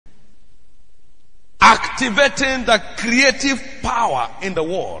activating the creative power in the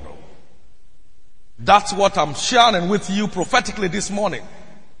world. That's what I'm sharing with you prophetically this morning.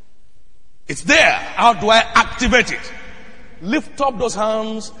 It's there. How do I activate it? Lift up those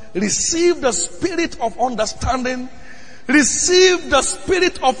hands. Receive the spirit of understanding. Receive the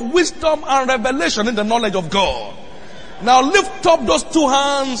spirit of wisdom and revelation in the knowledge of God. Now lift up those two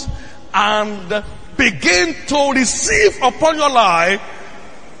hands and begin to receive upon your life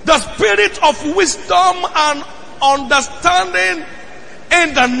the spirit of wisdom and understanding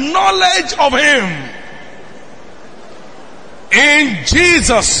in the knowledge of Him. In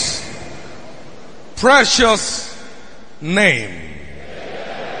Jesus' precious name.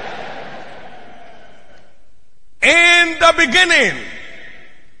 In the beginning,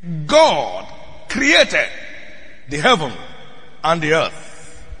 God created the heaven and the earth.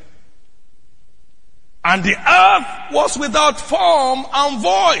 And the earth was without form and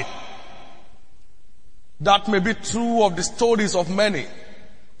void. That may be true of the stories of many.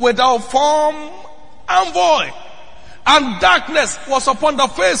 Without form and void. And darkness was upon the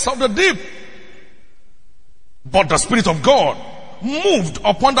face of the deep. But the Spirit of God moved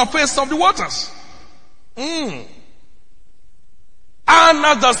upon the face of the waters. And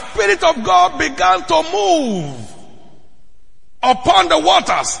as the Spirit of God began to move upon the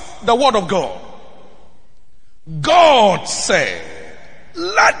waters, the Word of God, God said,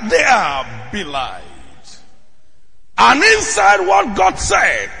 "Let there be light." And inside what God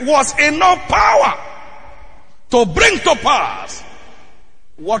said was enough power to bring to pass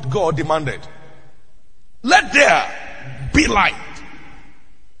what God demanded. Let there be light.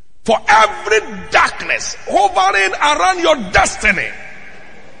 For every darkness hovering around your destiny,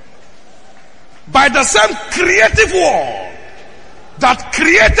 by the same creative word that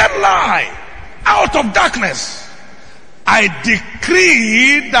created light out of darkness, I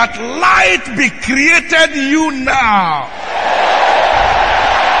decree that light be created you now.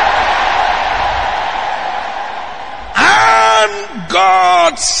 And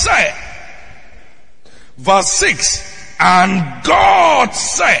God said, verse 6, and God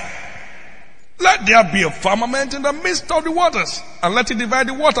said, let there be a firmament in the midst of the waters, and let it divide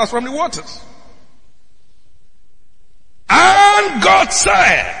the waters from the waters. And God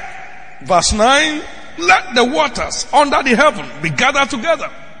said, verse 9, let the waters under the heaven be gathered together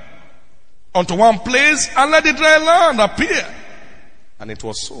unto one place, and let the dry land appear. And it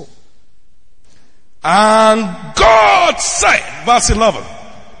was so. And God said, verse 11.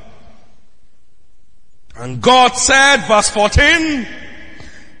 And God said, verse 14.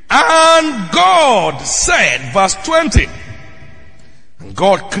 And God said, verse 20. And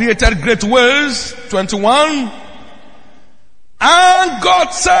God created great whales, 21. And God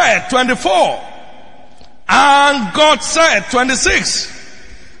said, 24. And God said, 26.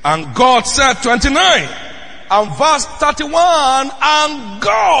 And God said, 29. And verse 31. And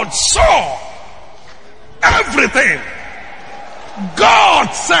God saw everything.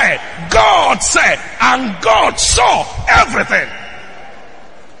 God said, and God saw everything.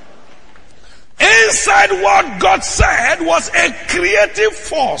 Inside what God said was a creative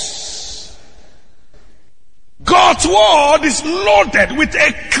force. God's word is loaded with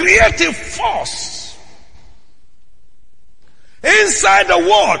a creative force. Inside the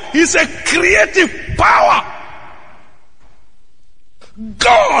word is a creative power.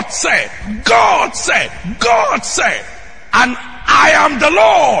 God said, and I am the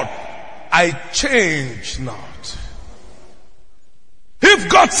Lord, I change not. If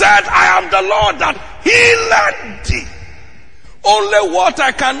God said, I am the Lord that healeth thee, only what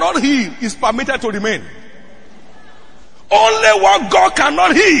I cannot heal is permitted to remain. Only what God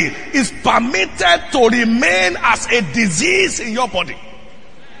cannot heal is permitted to remain as a disease in your body.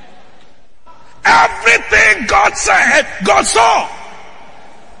 Everything God said, God saw.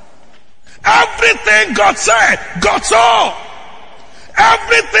 Everything God said, God saw.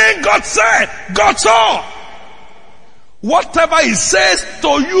 Everything God said, God saw. Whatever He says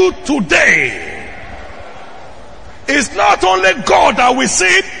to you today, is not only God that will see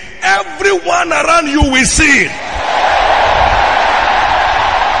it, everyone around you will see it.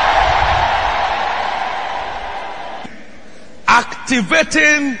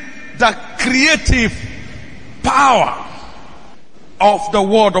 Activating the creative power of the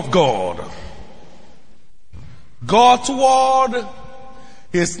Word of God. God's Word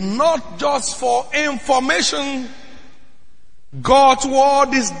is not just for information. God's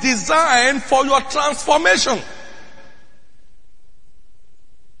Word is designed for your transformation.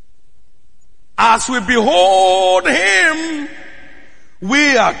 As we behold Him,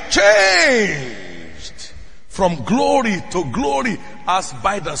 we are changed from glory to glory as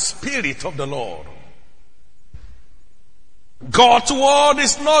by the Spirit of the Lord. God's word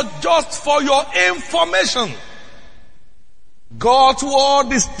is not just for your information. God's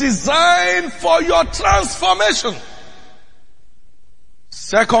word is designed for your transformation.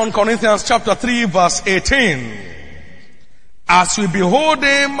 2 Corinthians chapter 3 verse 18. As we behold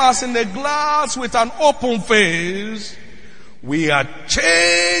him as in a glass with an open face, we are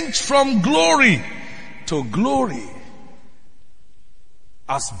changed from glory to glory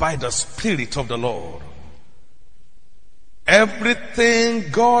as by the Spirit of the Lord.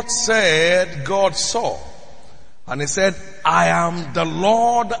 Everything God said, God saw. And he said, I am the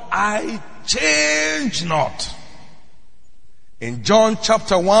Lord, I change not. In John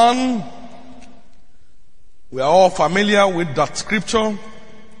chapter 1, we are all familiar with that scripture.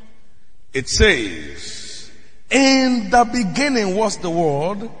 It says, in the beginning was the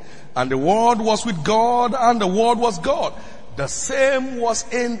Word, and the Word was with God, and the Word was God. The same was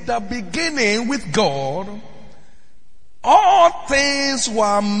in the beginning with God. All things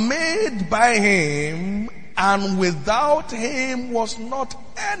were made by him, and without him was not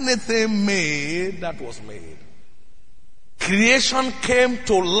anything made that was made. Creation came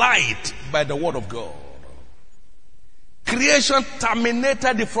to light by the word of God. Creation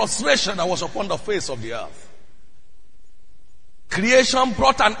terminated the frustration that was upon the face of the earth. Creation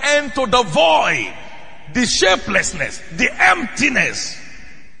brought an end to the void, the shapelessness, the emptiness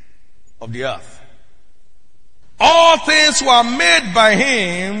of the earth. All things were made by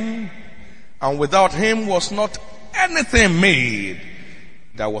him, and without him was not anything made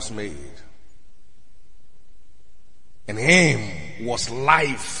that was made. In him was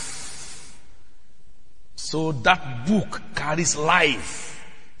life. So that book carries life.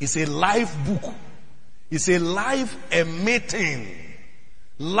 It's a life book. It's a life emitting,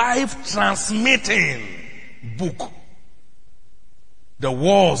 life transmitting book. The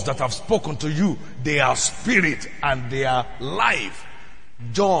words that I've spoken to you, they are spirit and they are life.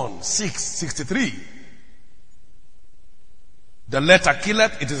 John 6:63. The letter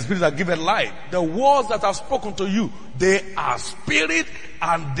killeth, it is spirit that giveth life. The words that I've spoken to you, they are spirit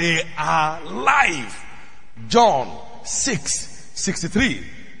and they are life. John 6:63.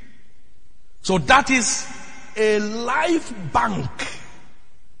 So that is a life bank.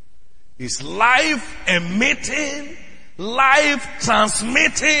 It's life emitting, life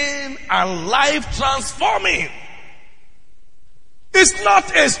transmitting, and life transforming. It's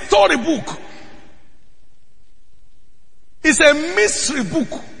not a storybook. It's a mystery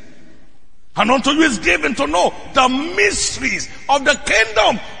book. And unto you is given to know the mysteries of the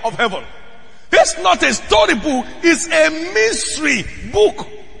kingdom of heaven. It's not a storybook, it's a mystery book.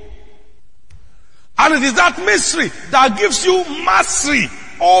 And it is that mystery that gives you mastery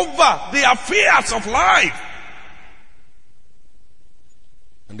over the affairs of life.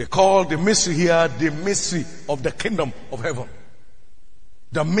 And they call the mystery here the mystery of the kingdom of heaven.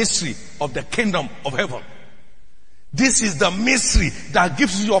 The mystery of the kingdom of heaven. This is the mystery that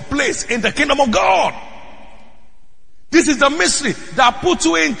gives you your place in the kingdom of God. This is the mystery that puts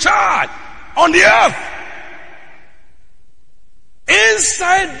you in charge on the earth.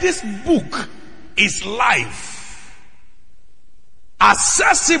 Inside this book is life,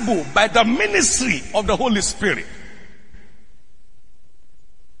 accessible by the ministry of the Holy Spirit,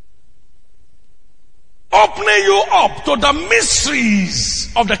 opening you up to the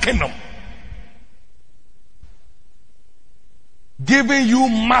mysteries of the kingdom, giving you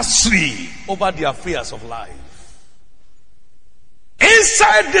mastery over the affairs of life.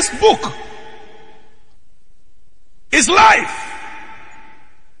 Inside this book is life.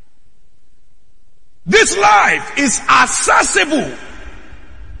 This life is accessible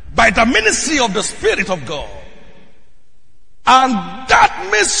by the ministry of the Spirit of God. And that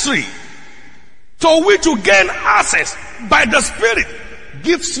mystery to which you gain access by the Spirit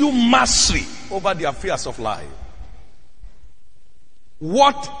gives you mastery over the affairs of life.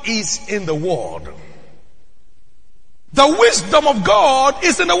 What is in the Word? The wisdom of God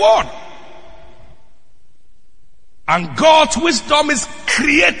is in the Word. And God's wisdom is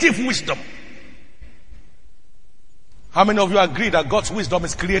creative wisdom. How many of you agree that God's wisdom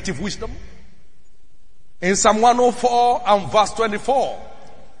is creative wisdom? In Psalm 104 and verse 24.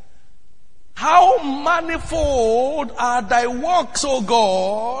 How manifold are thy works, O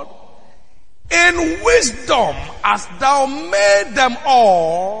God! In wisdom hast thou made them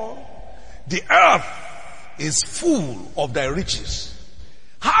all. The earth is full of thy riches.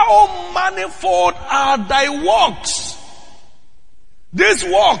 How manifold are thy works! These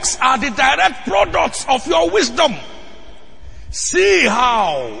works are the direct products of your wisdom. See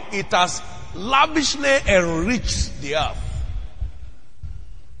how it has lavishly enriched the earth.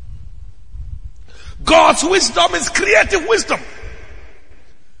 God's wisdom is creative wisdom.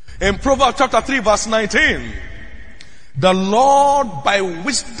 In Proverbs chapter 3 verse 19, the Lord by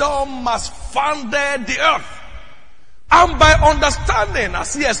wisdom has founded the earth, and by understanding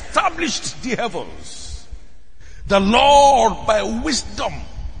has he established the heavens. The Lord by wisdom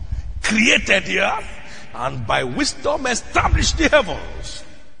created the earth, and by wisdom established the heavens.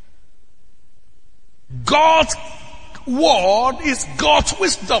 God's word is God's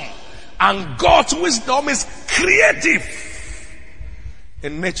wisdom, and God's wisdom is creative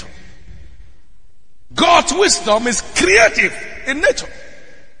in nature. God's wisdom is creative in nature.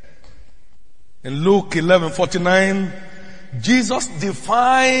 In Luke 11:49, Jesus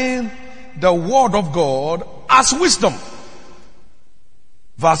defined the word of God as wisdom.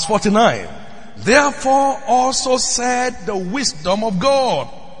 Verse 49, therefore also said the wisdom of God.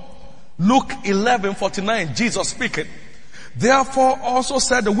 Luke 11:49, Jesus speaking. Therefore also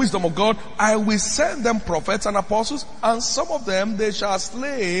said the wisdom of God, I will send them prophets and apostles, and some of them they shall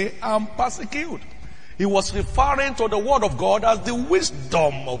slay and persecute. He was referring to the word of God as the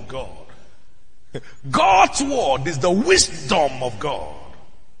wisdom of God. God's word is the wisdom of God.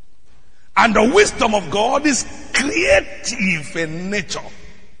 And the wisdom of God is creative in nature.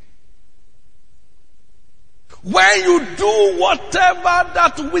 When you do whatever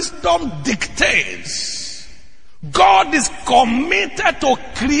that wisdom dictates, God is committed to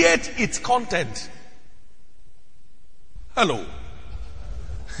create its content. Hello.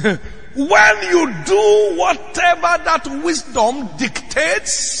 When you do whatever that wisdom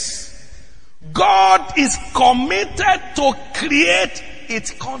dictates, God is committed to create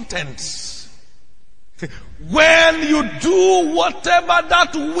its contents. When you do whatever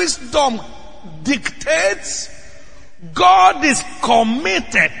that wisdom dictates, God is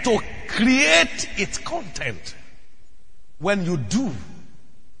committed to create its content. When you do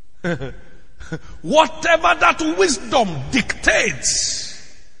whatever that wisdom dictates,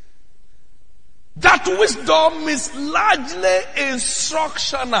 that wisdom is largely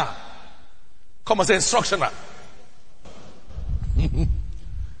instructional. Come on, say instructional.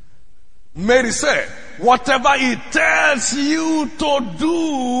 Mary said, whatever he tells you to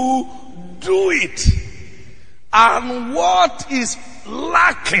do, do it. And what is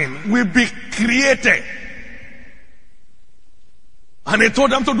lacking will be created. And he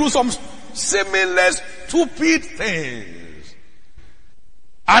told them to do some similar stupid things.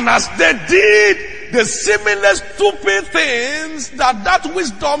 And as they did the similar stupid things that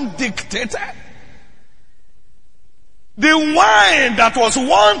wisdom dictated, the wine that was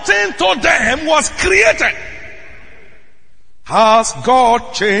wanting to them was created. Has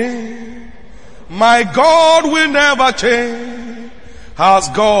God changed? My God will never change. Has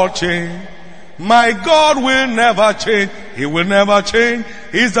God changed? My God will never change. He will never change.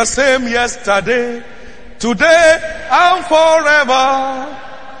 He's the same yesterday, today, and forever.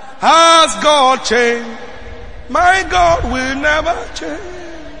 Has God changed? My God will never change.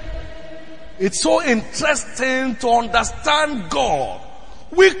 It's so interesting to understand God.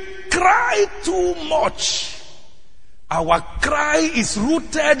 We cry too much. Our cry is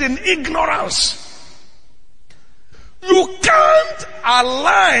rooted in ignorance. You can't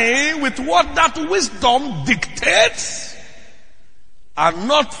align with what that wisdom dictates and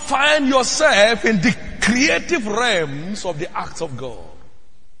not find yourself in the creative realms of the acts of God.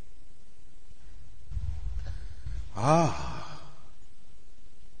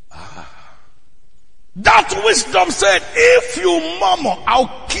 That wisdom said, if you murmur, I'll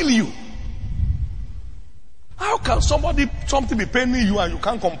kill you. How can something be paining you and you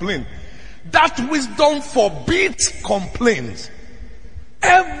can't complain? That wisdom forbids complaints.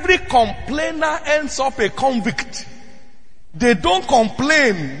 Every complainer ends up a convict. They don't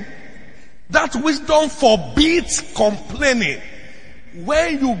complain. That wisdom forbids complaining.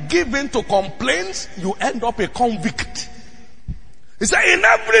 When you give in to complaints, you end up a convict. He said, in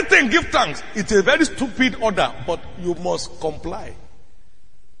everything give thanks. It's a very stupid order, but you must comply.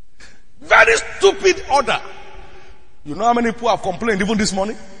 Very stupid order. You know how many people have complained even this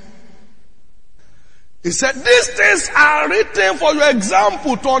morning? He said, these things are written for your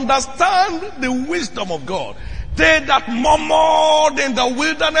example to understand the wisdom of God. They that murmured in the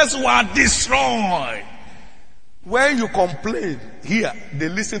wilderness were destroyed. When you complain here, they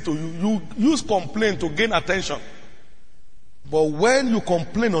listen to you. You use complaint to gain attention. But when you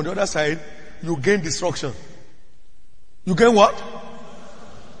complain on the other side, you gain destruction. You gain what?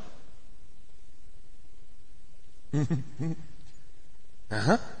 You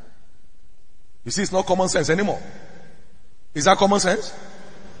see, it's not common sense anymore. Is that common sense?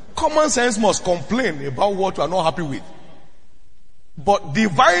 Common sense must complain about what you are not happy with. But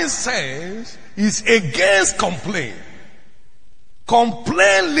divine sense is against complaint.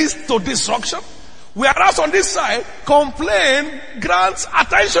 Complaint leads to destruction. Whereas on this side, complaint grants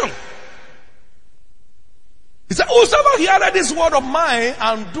attention. He said, whosoever heareth this word of mine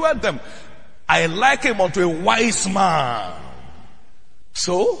and doeth them, I liken him unto a wise man.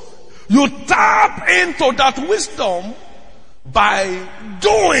 So, you tap into that wisdom by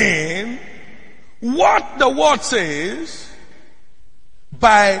doing what the word says,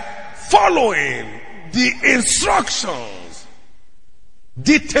 by following the instructions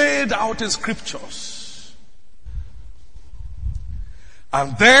detailed out in scriptures.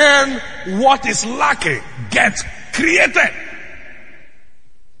 And then what is lacking gets created.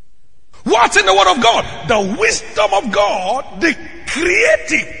 What's in the word of God? The wisdom of God, the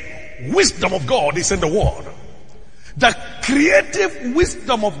creative wisdom of God is in the word. The creative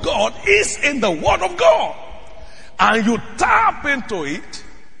wisdom of God is in the word of God. And you tap into it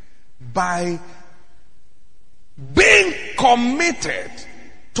by being committed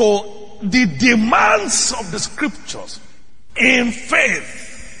to the demands of the scriptures in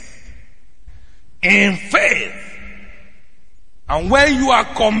faith. In faith. And when you are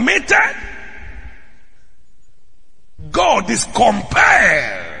committed, God is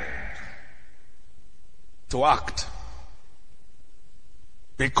compelled to act.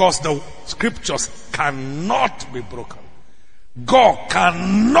 Because the scriptures cannot be broken. God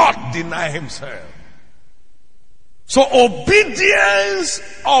cannot deny himself. So obedience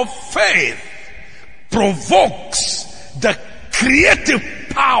of faith provokes the creative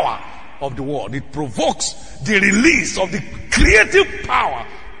power of the word. It provokes the release of the creative power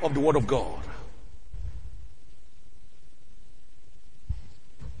of the word of God.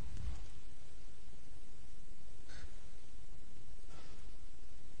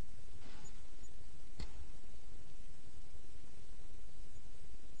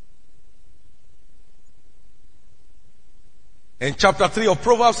 In chapter 3 of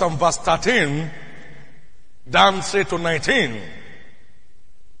Proverbs and verse 13, down straight to 19,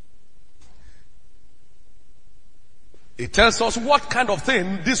 it tells us what kind of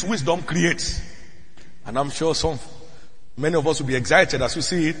thing this wisdom creates. And I'm sure many of us will be excited as we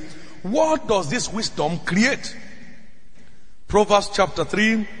see it. What does this wisdom create? Proverbs chapter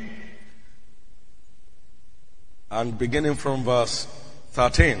 3, and beginning from verse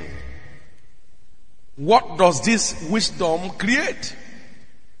 13. What does this wisdom create?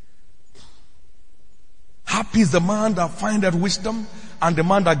 Happy is the man that findeth wisdom, and the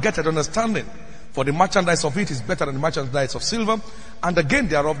man that getteth understanding. For the merchandise of it is better than the merchandise of silver, and the gain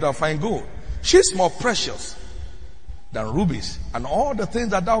thereof thou find gold. She is more precious than rubies, and all the things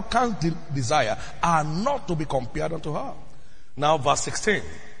that thou canst desire are not to be compared unto her. Now verse 16.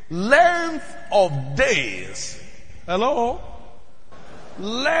 Length of days. Hello?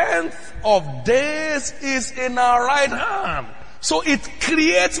 Length of days is in our right hand. So it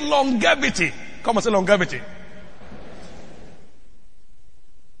creates longevity. Come and say longevity.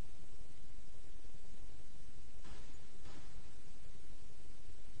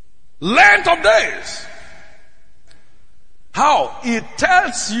 Length of days. How? It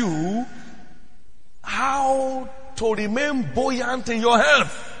tells you how to remain buoyant in your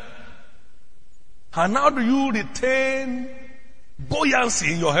health. And how do you retain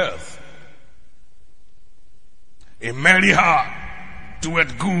buoyancy in your health? A merry heart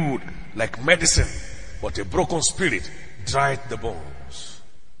doeth good like medicine, but a broken spirit drieth the bones.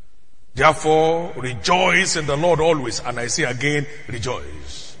 Therefore, rejoice in the Lord always. And I say again,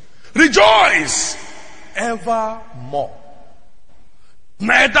 rejoice. Rejoice evermore.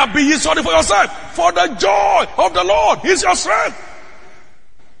 Neither be ye sorry for yourself, for the joy of the Lord is your strength.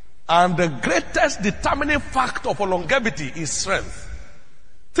 And the greatest determining factor for longevity is strength.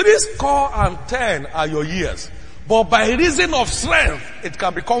 70 are your years. But by reason of strength, it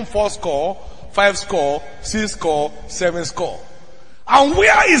can become 4 score, 5 score, 6 score, 7 score. And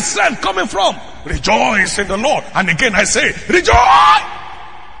where is strength coming from? Rejoice in the Lord. And again I say, rejoice!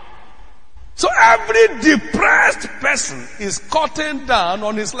 So every depressed person is cutting down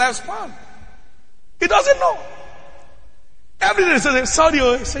on his lifespan. He doesn't know. Every day he says, sorry,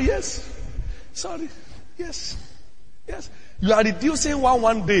 I say yes. Sorry, yes, yes. You are reducing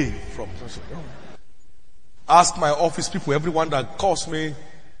one day from. Ask my office people, everyone that calls me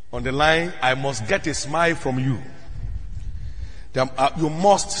on the line, I must get a smile from you. You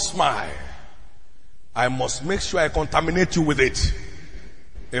must smile. I must make sure I contaminate you with it.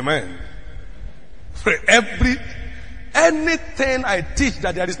 Amen. Anything I teach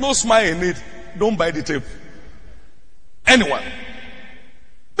that there is no smile in it, don't buy the tape. Anyone.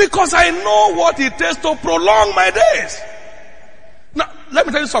 Because I know what it takes to prolong my days. let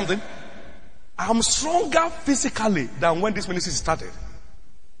me tell you something. I'm stronger physically than when this ministry started.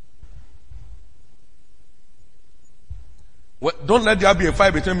 Well, don't let there be a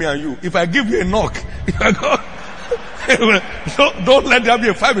fight between me and you. If I give you a knock, don't let there be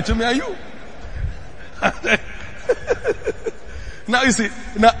a fight between me and you. Now you see,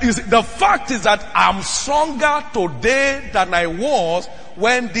 the fact is that I'm stronger today than I was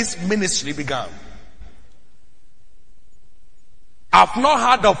when this ministry began. I've not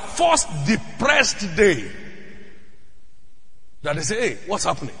had the first depressed day that they say, hey, what's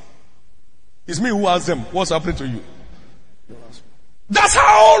happening? It's me who asks them, what's happening to you? That's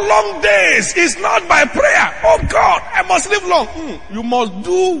how long days. It's not by prayer. Oh God, I must live long. You must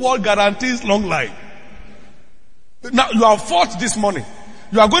do what guarantees long life. Now you have fought this morning.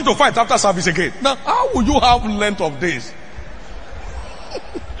 You are going to fight after service again. Now how will you have length of days?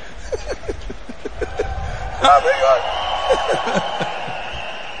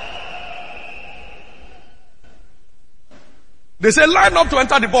 They say line up to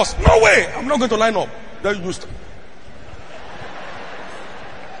enter the bus. No way. I'm not going to line up. Then you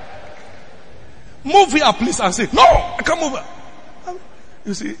move here please and say, no, I can't move here.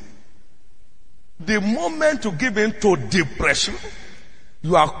 You see, the moment you give in to depression,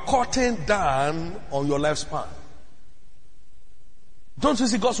 you are cutting down on your lifespan. Don't you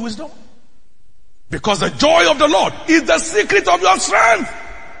see God's wisdom? Because the joy of the Lord is the secret of your strength.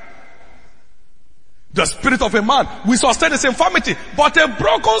 The spirit of a man will sustain his infirmity, but a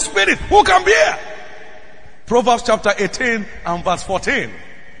broken spirit, who can bear? Proverbs chapter 18 and verse 14.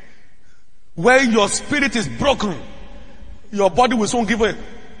 When your spirit is broken, your body will soon give in,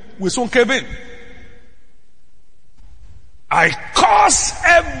 will soon cave in. I curse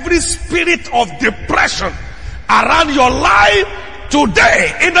every spirit of depression around your life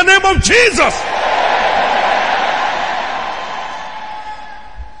today in the name of Jesus.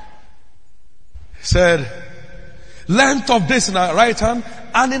 He said, length of days in our right hand,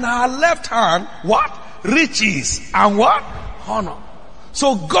 and in our left hand, what? Riches and what? Honor.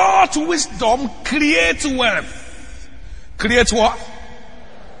 So God's wisdom creates wealth. Creates what?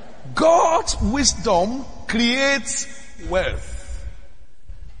 God's wisdom creates wealth.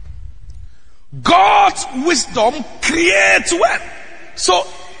 God's wisdom creates wealth. So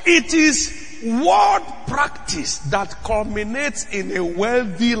it is word practice that culminates in a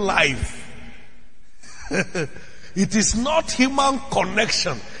wealthy life. It is not human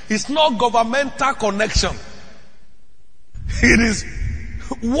connection. It's not governmental connection. It is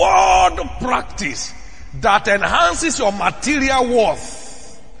word practice that enhances your material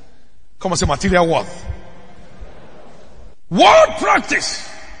worth. Come on, say material worth. Word practice.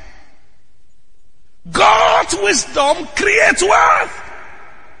 God's wisdom creates wealth.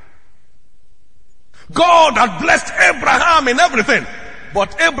 God had blessed Abraham in everything,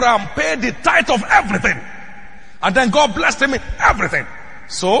 but Abraham paid the tithe of everything, and then God blessed him in everything.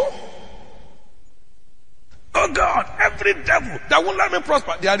 So, oh God, every devil that won't let me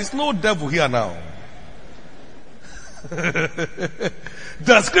prosper. There is no devil here now.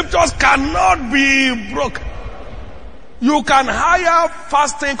 The scriptures cannot be broken. You can hire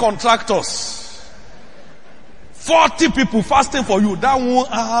fasting contractors. 40 people fasting for you. That won't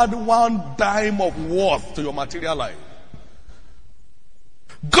add one dime of worth to your material life.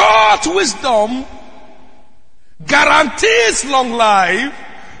 God's wisdom guarantees long life.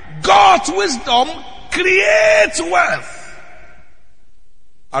 God's wisdom creates wealth.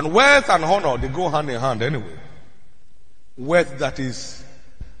 And wealth and honor, they go hand in hand anyway. Wealth that is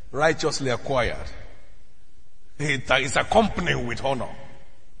righteously acquired, it is accompanied with honor.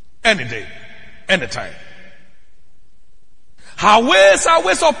 Any day, anytime. Her ways are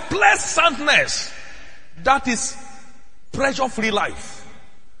ways of pleasantness. That is pressure-free life.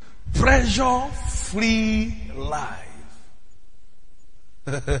 Pressure-free life.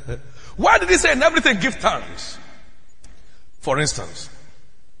 Why did he say in everything give thanks? For instance,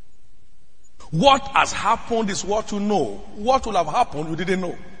 what has happened is what you know. What will have happened you didn't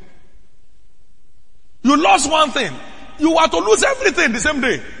know. You lost one thing. You are to lose everything the same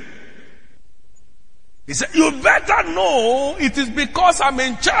day. He said, you better know it is because I'm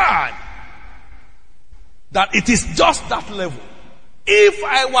in charge that it is just that level. If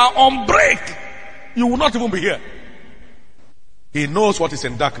I were on break, you would not even be here. He knows what is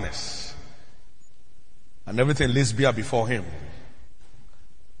in darkness, and everything lays bare before him.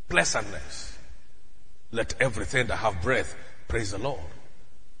 Pleasantness. Let everything that have breath praise the Lord.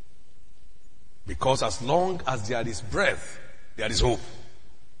 Because as long as there is breath, there is hope.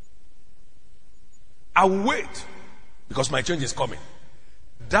 I will wait because my change is coming.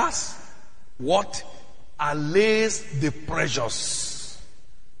 That's what allays the pressures.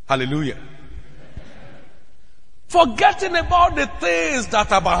 Hallelujah. Forgetting about the things that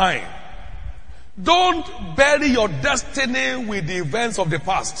are behind. Don't bury your destiny with the events of the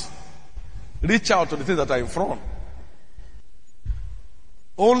past. Reach out to the things that are in front.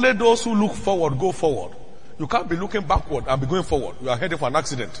 Only those who look forward go forward. You can't be looking backward and be going forward. You are heading for an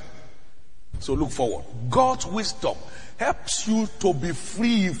accident. So look forward. God's wisdom helps you to be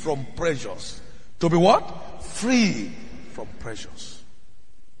free from pressures. To be what? Free from pressures.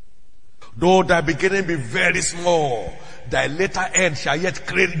 Though thy beginning be very small, thy later end shall yet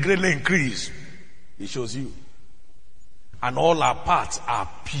greatly increase. He shows you. And all our parts are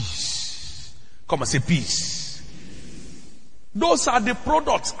peace. Come and say peace. Those are the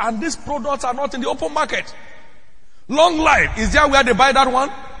products, and these products are not in the open market. Long life, is there where they buy that one?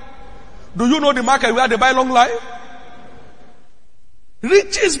 Do you know the market where they buy long life?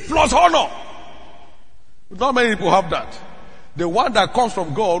 Riches plus honor. Not many people have that. The one that comes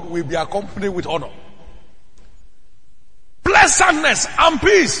from God will be accompanied with honor. Pleasantness and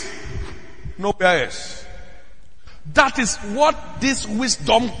peace. Nowhere else. That is what this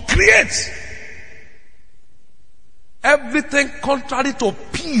wisdom creates. Everything contrary to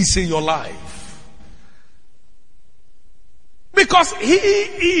peace in your life. Because He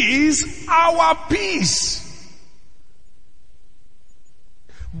is our peace.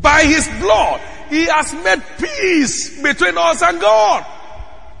 By His blood, He has made peace between us and God.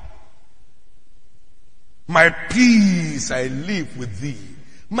 My peace I leave with thee.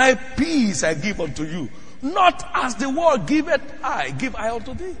 My peace I give unto you. Not as the world giveth I, give I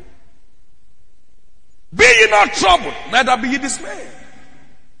unto thee. Be ye not troubled, neither be ye dismayed.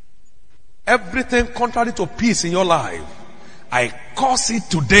 Everything contrary to peace in your life, I curse it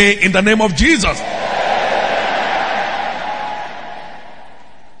today in the name of Jesus.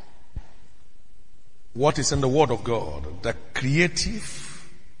 What is in the Word of God? The creative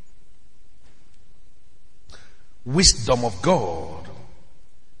wisdom of God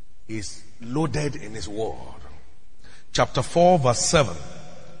is loaded in His Word. Chapter 4 verse 7.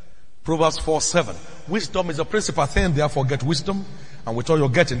 Proverbs 4:7. Wisdom is a principal thing, therefore get wisdom. And with all you're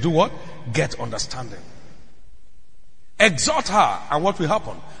getting, do what? Get understanding. Exhort her, and what will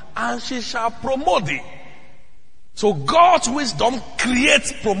happen? And she shall promote thee. So God's wisdom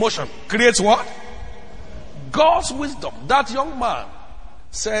creates promotion. Creates what? God's wisdom. That young man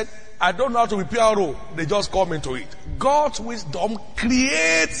said, I don't know how to be PRO. They just come into it. God's wisdom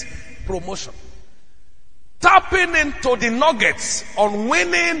creates promotion. Tapping into the nuggets on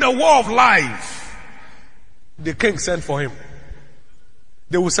winning the war of life. The king sent for him.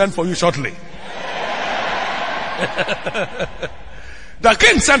 They will send for you shortly. The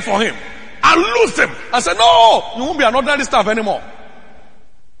king sent for him and loosed him and said, no, you won't be an ordinary staff anymore.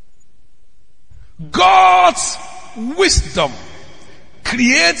 God's wisdom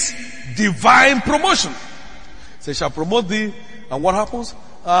creates divine promotion. They shall promote thee, and what happens?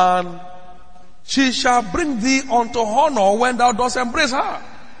 And she shall bring thee unto honor when thou dost embrace her.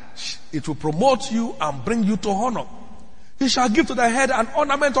 It will promote you and bring you to honor. He shall give to thy head an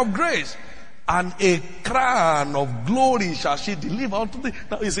ornament of grace, and a crown of glory shall she deliver unto thee.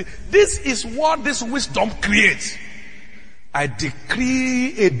 Now you see, this is what this wisdom creates. I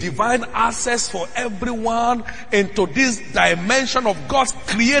decree a divine access for everyone into this dimension of God's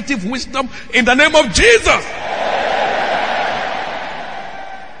creative wisdom in the name of Jesus.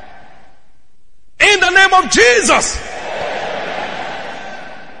 In the name of Jesus.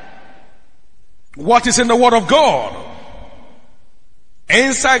 What is in the Word of God?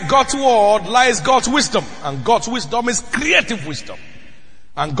 Inside God's Word lies God's wisdom. And God's wisdom is creative wisdom.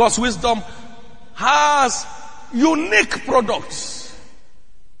 And God's wisdom has unique products.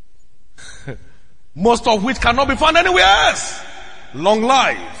 Most of which cannot be found anywhere else. Long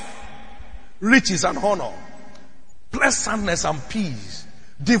life, riches and honor, pleasantness and peace,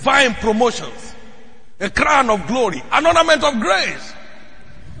 divine promotions, a crown of glory, an ornament of grace,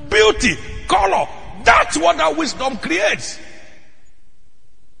 beauty, color. That's what that wisdom creates.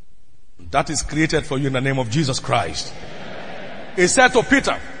 That is created for you in the name of Jesus Christ. He said to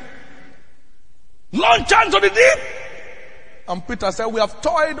Peter, launch into the deep. And Peter said, we have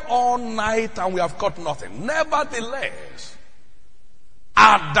toiled all night and we have caught nothing. Nevertheless,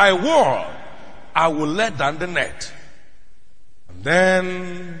 at thy word, I will let down the net. And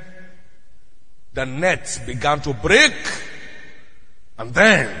then the nets began to break. And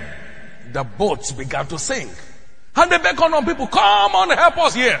then the boats began to sink. And they beckoned on people, come on, help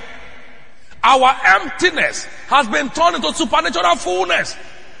us here. Our emptiness has been turned into supernatural fullness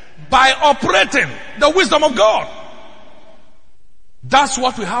by operating the wisdom of God. That's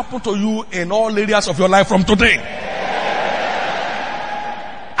what will happen to you in all areas of your life from today.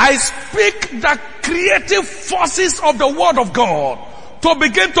 I I speak the creative forces of the word of God to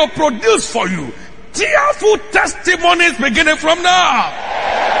begin to produce for you tearful testimonies beginning from now.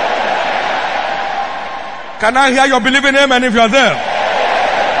 Can I hear your believing amen if you are there?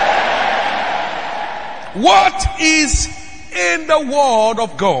 What is in the word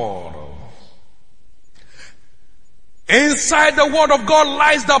of God? Inside the word of God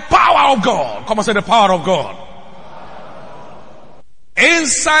lies the power of God. Come on, say the power of God.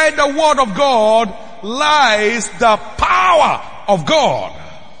 Inside the word of God lies the power of God.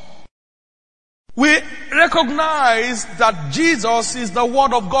 We recognize that Jesus is the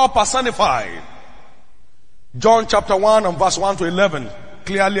word of God personified. John chapter 1 and verse 1 to 11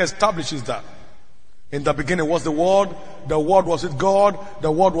 clearly establishes that. In the beginning was the word was with God,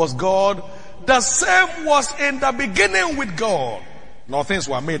 the word was God. The same was in the beginning with God. All things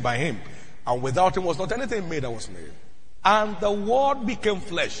were made by him, and without him was not anything made that was made. And the word became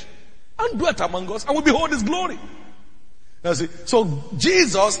flesh and dwelt among us, and we behold his glory. Now see, so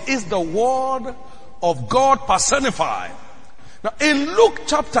Jesus is the word of God personified. Now in Luke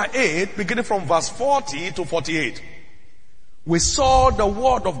chapter 8, beginning from verse 40 to 48, we saw the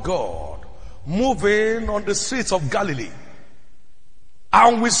word of God moving on the streets of Galilee.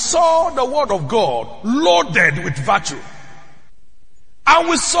 And we saw the word of God loaded with virtue. And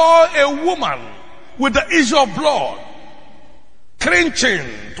we saw a woman with the issue of blood cringing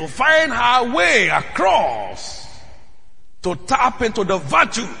to find her way across to tap into the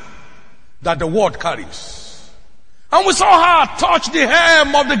virtue that the word carries. And we saw her touch the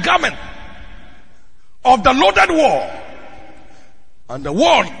hem of the garment of the loaded word. And the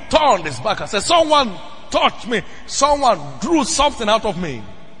word turned his back and said, someone touched me. Someone drew something out of me.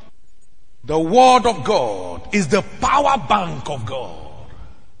 The word of God is the power bank of God.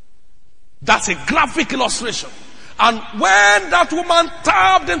 That's a graphic illustration. And when that woman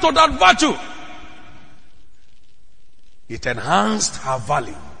tapped into that virtue, it enhanced her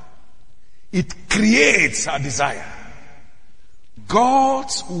value. It creates her desire.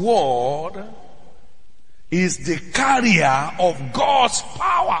 God's word is the carrier of God's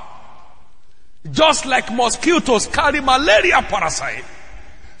power. Just like mosquitoes carry malaria parasite,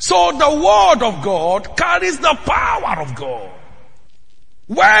 so the word of God carries the power of God.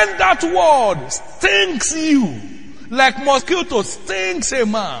 When that word stings you, like mosquito stings a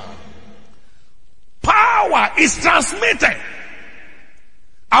man, power is transmitted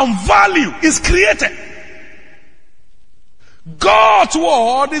and value is created. God's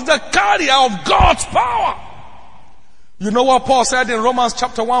word is the carrier of God's power. You know what Paul said in Romans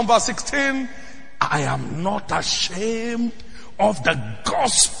chapter 1 verse 16? I am not ashamed of the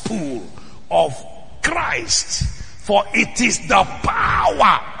gospel of Christ, for it is the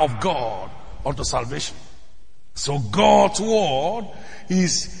power of God unto salvation. So God's word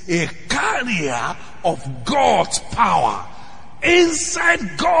is a carrier of God's power.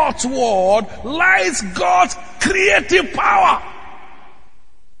 Inside God's word lies God's creative power.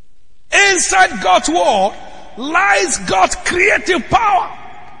 Inside God's word lies God's creative power.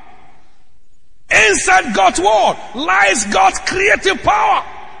 Inside God's word lies God's creative power.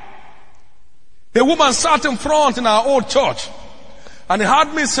 A woman sat in front in our old church and he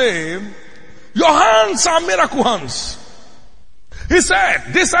heard me say, your hands are miracle hands. He said,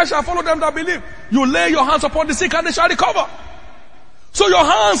 this I shall follow them that believe. You lay your hands upon the sick and they shall recover. So your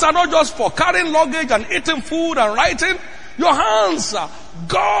hands are not just for carrying luggage and eating food and writing. Your hands are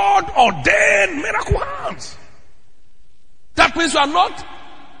God ordained miracle hands. That means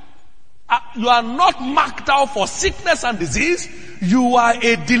you are not marked out for sickness and disease. You are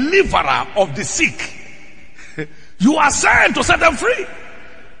a deliverer of the sick. You are sent to set them free.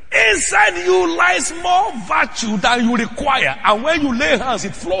 Inside you lies more virtue than you require. And when you lay hands,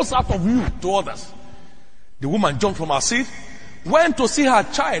 it flows out of you to others. The woman jumped from her seat, went to see her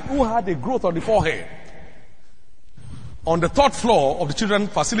child who had a growth on the forehead on the third floor of the children's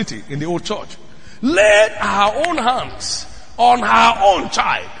facility in the old church, laid her own hands on her own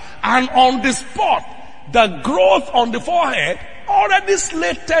child, and on the spot, the growth on the forehead, already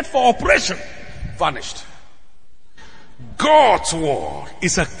slated for operation, vanished. God's word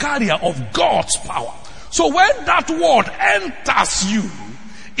is a carrier of God's power. So when that word enters you,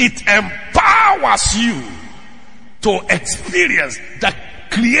 it empowers you to experience the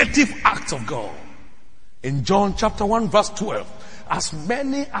creative acts of God. In John chapter 1 verse 12, as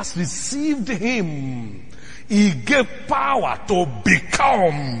many as received him, he gave power to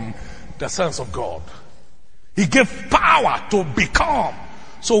become the sons of God. He gave power to become.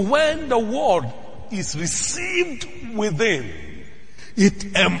 So when the word is received within, it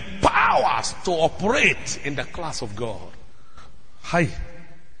empowers to operate in the class of God. Hi.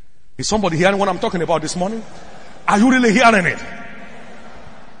 Is somebody hearing what I'm talking about this morning? Are you really hearing it?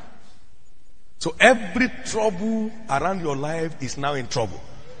 So every trouble around your life is now in trouble.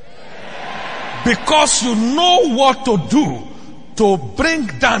 Because you know what to do to bring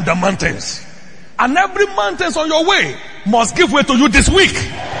down the mountains. And every mountain on your way must give way to you this week.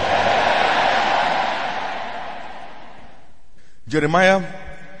 Jeremiah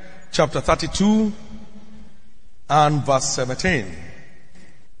chapter 32 and verse 17.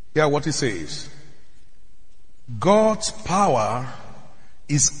 Hear what he says. God's power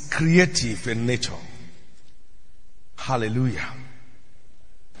is creative in nature. Hallelujah.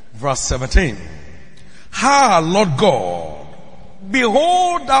 Verse 17. Lord God,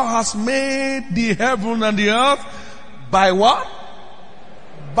 behold, thou hast made the heaven and the earth by what?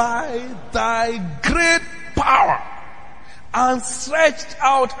 By thy great power, and stretched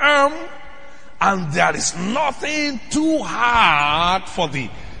out arm, and there is nothing too hard for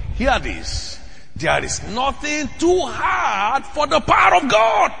thee. Hear this. There is nothing too hard for the power of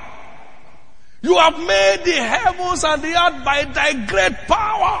God. You have made the heavens and the earth by thy great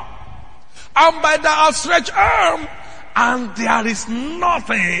power and by thy outstretched arm, and there is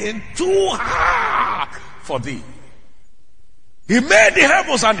nothing too hard for thee. He made the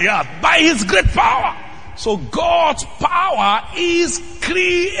heavens and the earth by his great power. So God's power is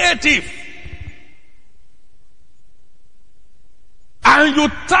creative. And you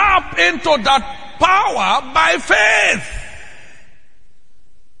tap into that power by faith.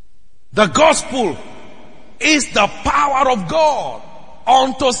 The gospel is the power of God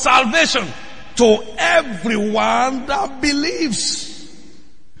unto salvation to everyone that believes.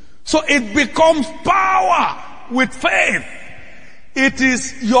 So it becomes power with faith. It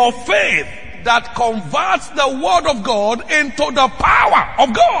is your faith that converts the word of God into the power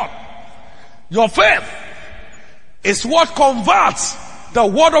of God. Your faith is what converts the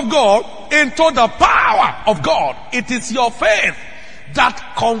word of God into the power of God. It is your faith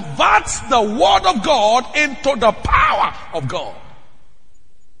that converts the word of God into the power of God.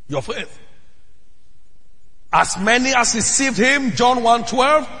 Your faith. As many as received him, John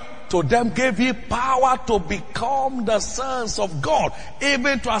 1:12, to them gave he power to become the sons of God,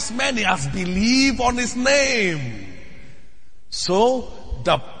 even to as many as believe on his name. So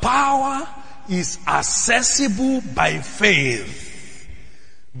the power is accessible by faith.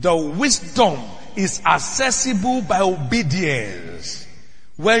 The wisdom is accessible by obedience.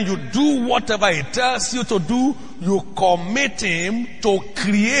 When you do whatever he tells you to do, you commit him to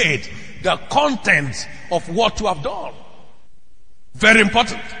create the content of what you have done. Very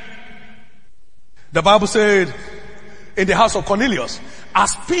important. The Bible said in the house of Cornelius,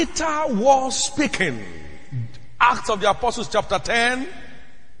 as Peter was speaking, Acts of the Apostles chapter 10,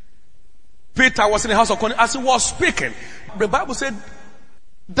 Peter was in the house of Cornelius. As he was speaking, the Bible said,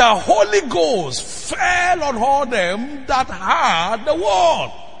 the Holy Ghost fell on all them that heard the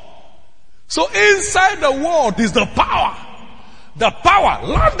word. So inside the word is the power. The power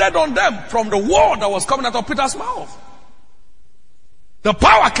landed on them from the word that was coming out of Peter's mouth. The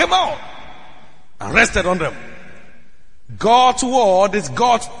power came out and rested on them. God's word is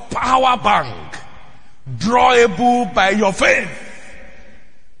God's power bank, drawable by your faith.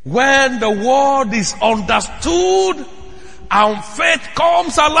 When the word is understood and faith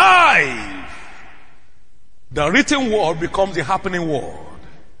comes alive, the written word becomes the happening word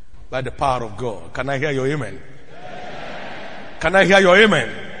by the power of God. Can I hear your amen? Can I hear your amen?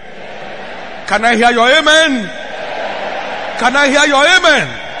 Can I hear your amen? Can I hear your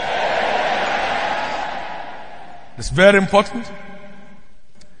amen? It's very important.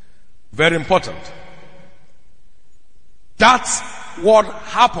 Very important. That's what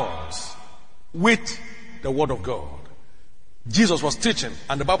happens with the word of God. Jesus was teaching,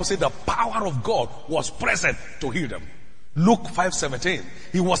 and the Bible said the power of God was present to heal them. Luke 5:17.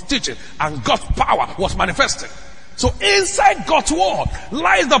 He was teaching, and God's power was manifested. So inside God's word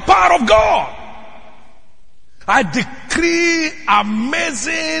lies the power of God. I decree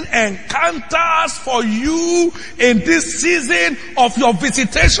amazing encounters for you in this season of your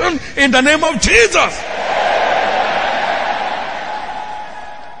visitation in the name of Jesus.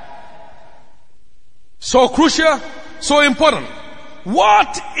 So crucial, so important.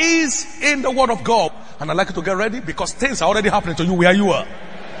 What is in the word of God? And I'd like you to get ready, because things are already happening to you where you are.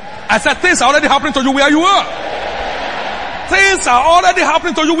 I said things are already happening to you where you are. Things are already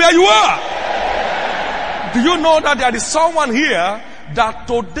happening to you where you are. Do you know that there is someone here that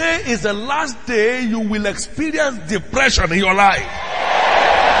today is the last day you will experience depression in your life?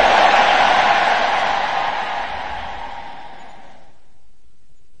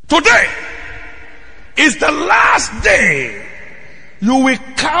 Today is the last day you will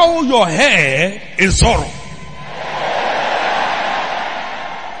cow your hair in sorrow.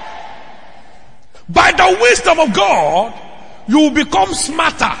 By the wisdom of God, you will become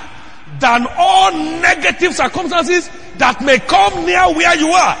smarter than all negative circumstances that may come near where you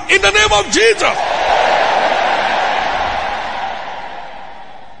are. In the name of Jesus.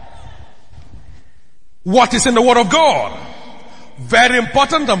 What is in the Word of God? Very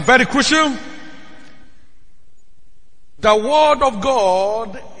important and very crucial. The Word of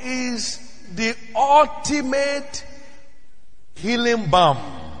God is the ultimate healing balm.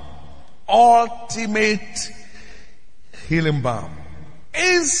 Ultimate healing balm.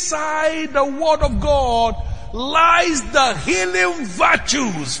 Inside the Word of God lies the healing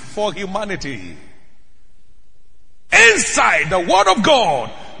virtues for humanity. Inside the Word of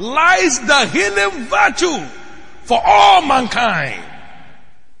God lies the healing virtue for all mankind.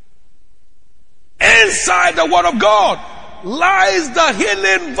 Inside the Word of God lies the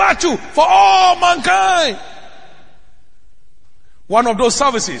healing virtue for all mankind. One of those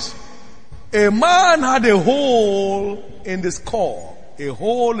services, a man had a hole in the skull. A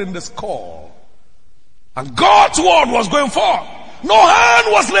hole in the skull. And God's word was going forth. No hand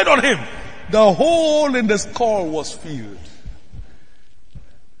was laid on him. The hole in the skull was filled.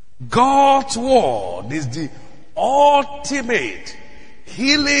 God's word is the ultimate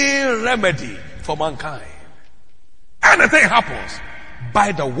healing remedy for mankind. Anything happens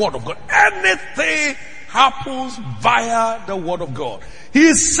by the word of God. Anything happens via the word of God.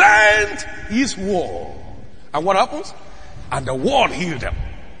 He sent his word. And what happens? And the word healed them.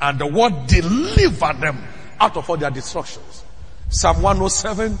 And the word delivered them out of all their destructions. Psalm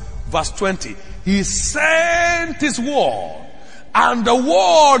 107 verse 20. He sent his word. And the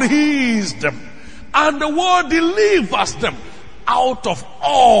word heals them. And the word delivers them out of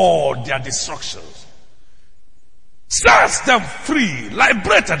all their destructions. Sets them free.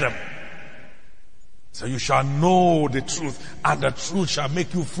 Liberated them. So you shall know the truth, and the truth shall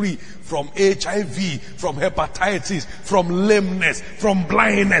make you free from HIV, from hepatitis, from lameness, from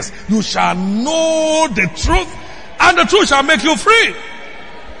blindness. You shall know the truth, and the truth shall make you free.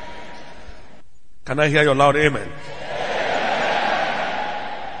 Can I hear your loud amen?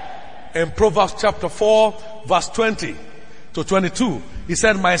 In Proverbs chapter 4, verse 20 to 22, he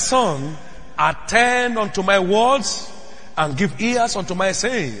said, my son, attend unto my words, and give ears unto my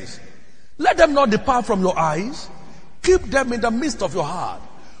sayings. Let them not depart from your eyes. Keep them in the midst of your heart.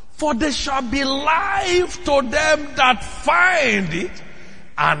 For they shall be life to them that find it,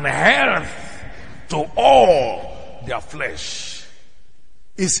 and health to all their flesh.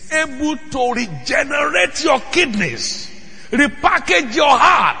 Is able to regenerate your kidneys, repackage your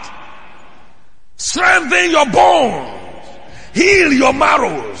heart, strengthen your bones, heal your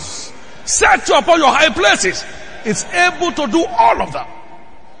marrows, set you upon your high places. It's able to do all of that.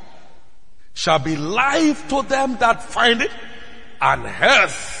 Shall be life to them that find it, and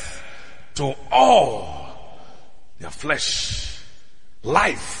health to all their flesh.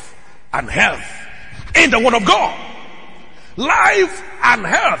 Life and health in the Word of God. Life and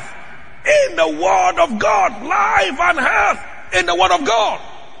health in the Word of God. Life and health in the Word of God.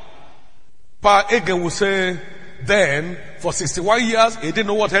 Pa Egen will say, then for 61 years he didn't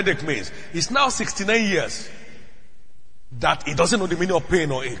know what headache means. It's now 69 years that he doesn't know the meaning of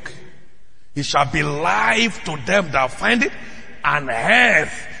pain or ache. It shall be life to them that find it, and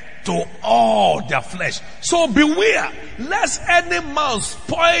health to all their flesh. So beware, lest any man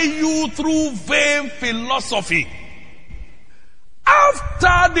spoil you through vain philosophy,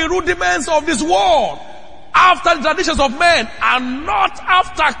 after the rudiments of this world, after the traditions of men, and not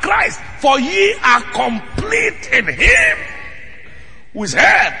after Christ. For ye are complete in him, who is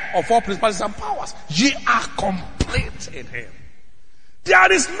head of all principalities and powers. Ye are complete in him.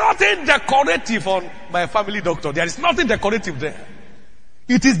 There is nothing decorative on my family doctor. There is nothing decorative there.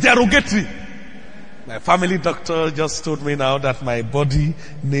 It is derogatory. My family doctor just told me now that my body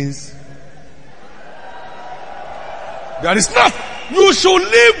needs. There is nothing. You should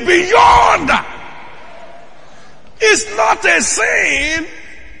live beyond that. It's not a sin,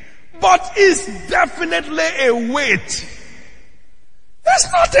 but it's definitely a weight.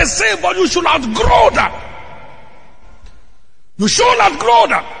 It's not a sin, but you should outgrow that. You should outgrow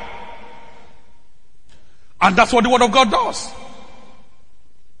that. And that's what the Word of God does.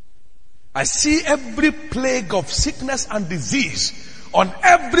 I see every plague of sickness and disease on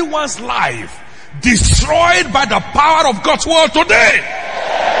everyone's life destroyed by the power of God's Word today.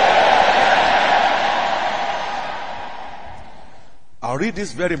 I'll read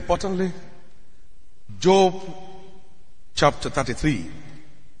this very importantly. Job chapter 33.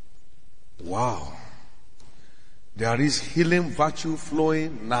 Wow. There is healing virtue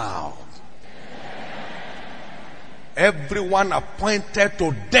flowing now. Everyone appointed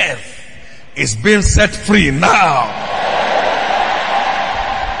to death is being set free now.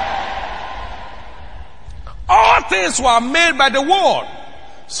 All things were made by the word.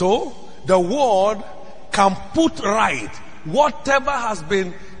 So the word can put right whatever has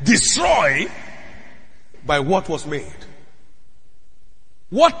been destroyed by what was made.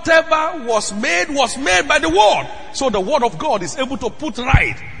 Whatever was made by the word. So the word of God is able to put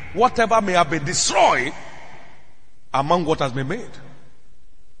right whatever may have been destroyed among what has been made.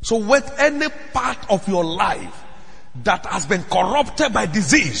 So with any part of your life that has been corrupted by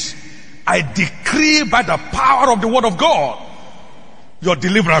disease, I decree by the power of the word of God, your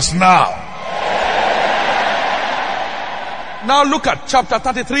deliverance now. Now look at chapter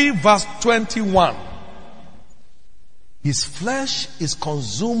 33 verse 21. His flesh is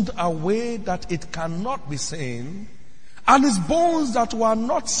consumed away that it cannot be seen, and his bones that were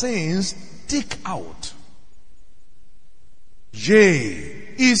not seen stick out.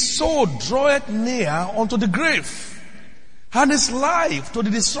 Yea, his soul draweth near unto the grave, and his life to the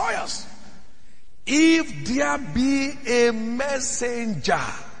destroyers. If there be a messenger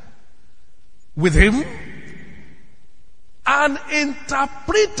with him, an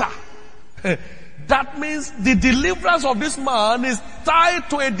interpreter, that means the deliverance of this man is tied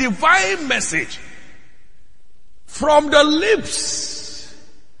to a divine message from the lips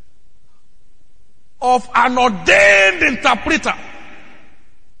of an ordained interpreter.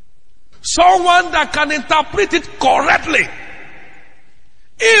 Someone that can interpret it correctly.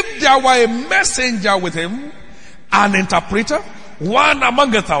 If there were a messenger with him, an interpreter, one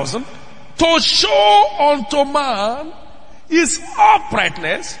among 1,000, to show unto man his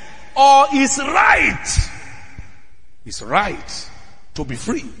uprightness or his right. His right to be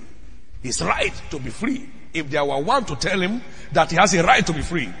free. His right to be free. If there were one to tell him that he has a right to be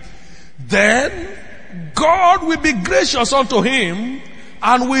free, then God will be gracious unto him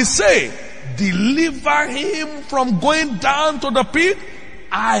and will say, deliver him from going down to the pit.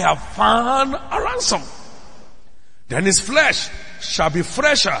 I have found a ransom. Then his flesh shall be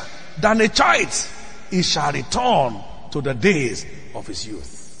fresher than a child's. He shall return to the days of his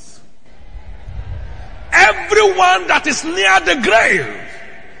youth. Everyone that is near the grave,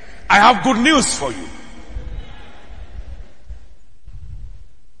 I have good news for you.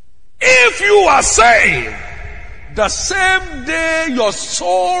 If you are saved, the same day your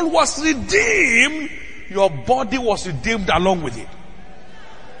soul was redeemed, your body was redeemed along with it.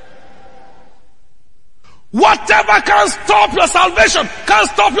 Whatever can stop your salvation can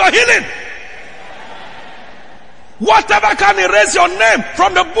stop your healing. Whatever can erase your name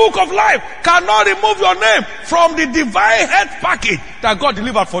from the book of life cannot remove your name from the divine health package that God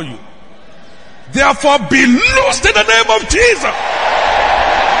delivered for you. Therefore, be loosed in the name of Jesus.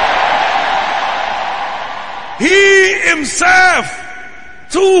 He himself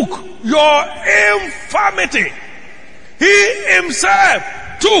took your infirmity. He himself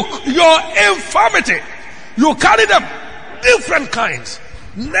took your infirmity. You carry them, different kinds.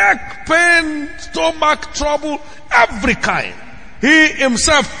 Neck pain, stomach trouble, every kind. He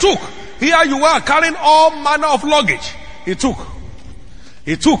himself took. Here you are carrying all manner of luggage. He took.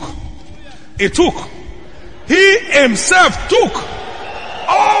 He took. He took. He himself took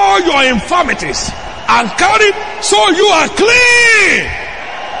all your infirmities and carried, so you are clean.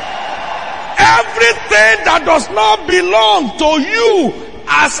 Everything that does not belong to you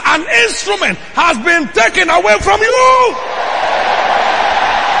as an instrument has been taken away from you.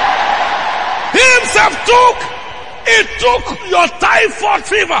 He himself took. He took your typhoid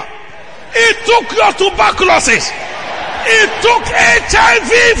fever. He took your tuberculosis. He took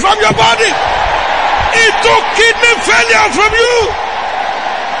HIV from your body. He took kidney failure from you.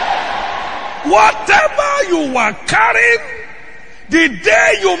 Whatever you were carrying, the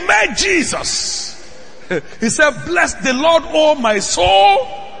day you met Jesus, he said, bless the Lord, oh my soul,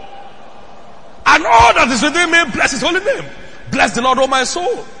 and all that is within me, bless his holy name. Bless the Lord, oh my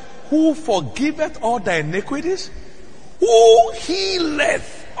soul, who forgiveth all thy iniquities, who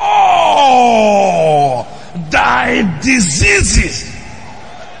healeth all thy diseases,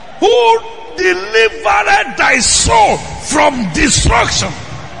 who delivereth thy soul from destruction,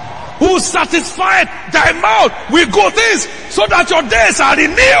 who satisfied thy mouth with good things, so that your days are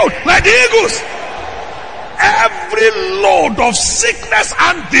renewed like the eagles. Every load of sickness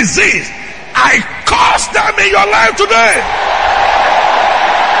and disease, I curse them in your life today.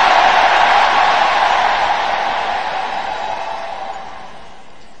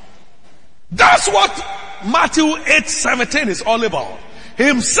 That's what Matthew 8:17 is all about.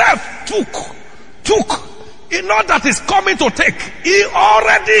 Himself took Not that he's coming to take. He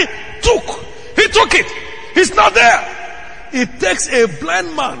already took. He took it. He's not there. It takes a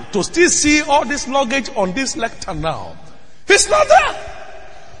blind man to still see all this luggage on this lectern now. He's not there.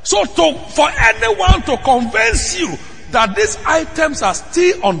 So for anyone to convince you that these items are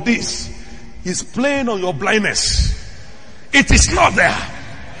still on this, is playing on your blindness. It is not there.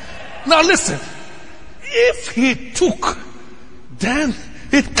 Now listen. If he took, then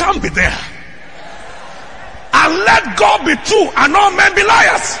it can't be there. And let God be true and all men be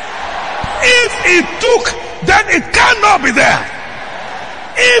liars. If he took, then it cannot be there.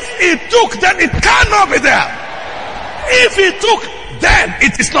 If he took, then it cannot be there. If he took, then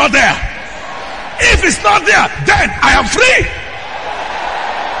it is not there. If it's not there, then I am free.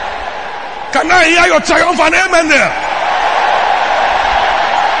 Can I hear your triumph and amen there?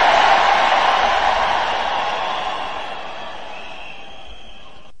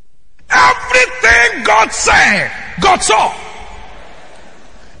 Everything God said, God saw.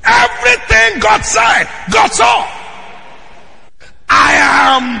 Everything God said, God saw. I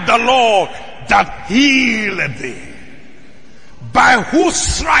am the Lord that healed thee, by whose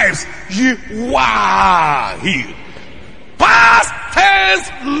stripes ye were healed. Past tense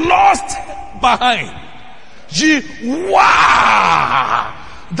lost behind. Ye were.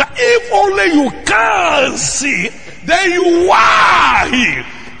 That if only you can see, then you were healed.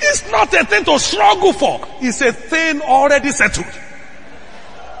 It's not a thing to struggle for. It's a thing already settled.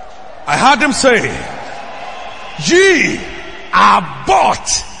 I heard him say, ye are bought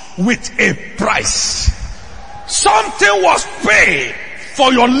with a price. Something was paid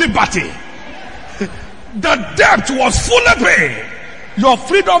for your liberty. The debt was fully paid. Your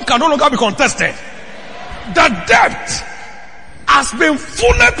freedom can no longer be contested. The debt has been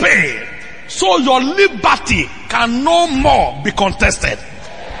fully paid, so your liberty can no more be contested.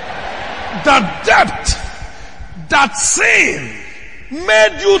 The debt that sin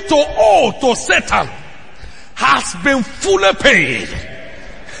made you to owe to Satan has been fully paid.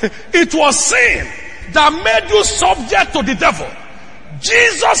 It was sin that made you subject to the devil.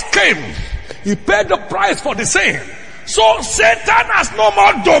 Jesus came. He paid the price for the sin. So Satan has no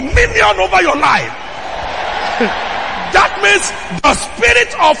more dominion over your life. That means the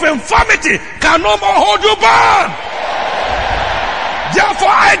spirit of infirmity can no more hold you bound.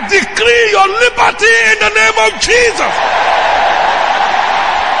 Therefore I decree your liberty in the name of Jesus.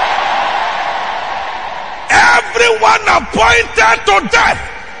 Everyone appointed to death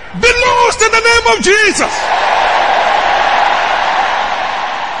be loosed in the name of Jesus.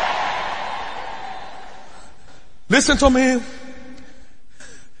 Listen to me.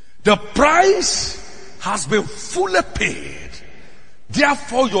 The price has been fully paid.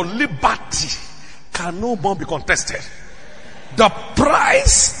 Therefore your liberty can no more be contested. The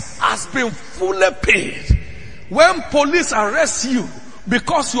price has been fully paid. When police arrest you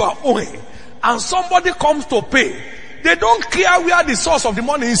because you are owing and somebody comes to pay, they don't care where the source of the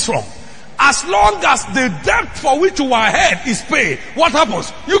money is from. As long as the debt for which you are ahead is paid, what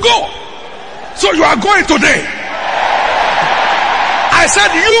happens? You go. So you are going today. I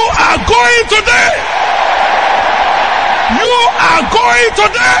said you are going today. You are going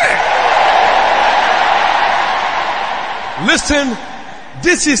today. Listen,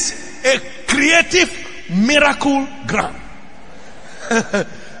 this is a creative miracle ground.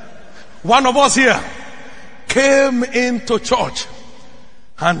 One of us here came into church,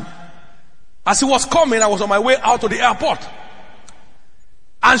 and as he was coming, I was on my way out to the airport,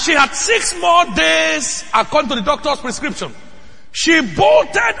 and she had 6 more days according to the doctor's prescription. She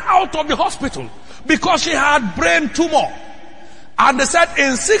bolted out of the hospital because she had brain tumor, and they said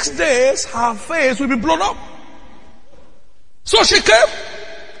in 6 days her face will be blown up. So she came,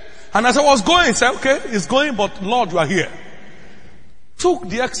 and as I was going, he said, okay, it's going, but Lord, you are here. Took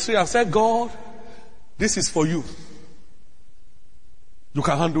the x-ray and said, God, this is for you. You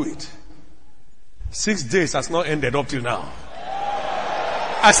can handle it. 6 days has not ended up till now.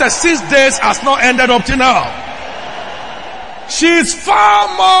 I said 6 days has not ended up till now. She is far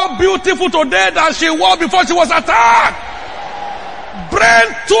more beautiful today than she was before she was attacked. Brain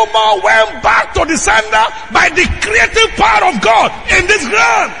tumor went back to the sender by the creative power of God in this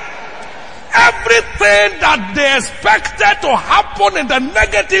ground. Everything that they expected to happen in the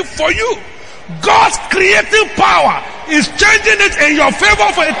negative for you, God's creative power is changing it in your favor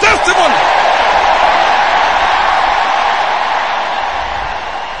for a testimony.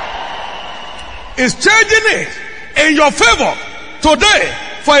 It's changing it in your favor today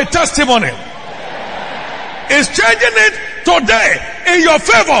for a testimony. It's changing it today in your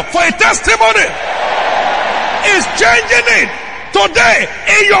favor for a testimony. It's changing it today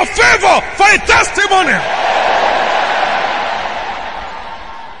in your favor for a testimony.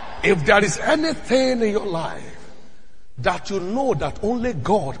 If there is anything in your life that you know that only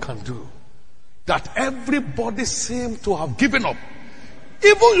God can do, that everybody seems to have given up,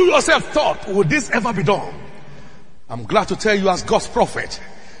 even you yourself thought, would this ever be done? I'm glad to tell you as God's prophet,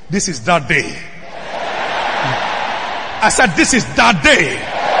 this is that day. I said, this is that day.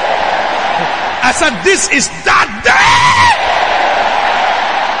 I said, this is that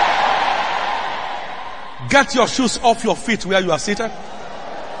day. Get your shoes off your feet where you are seated.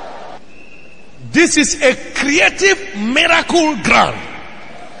 This is a creative miracle ground.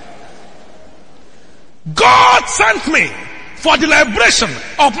 God sent me for the liberation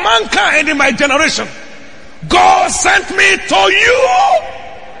of mankind in my generation. God sent me to you.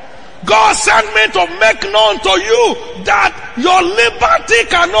 God sent me to make known to you that your liberty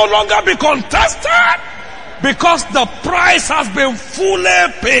can no longer be contested because the price has been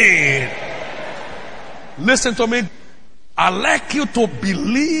fully paid. Listen to me. I'd like you to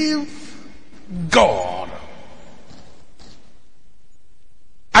believe God.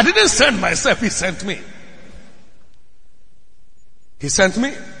 I didn't send myself, He sent me. He sent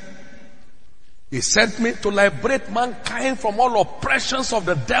me. He sent me to liberate mankind from all oppressions of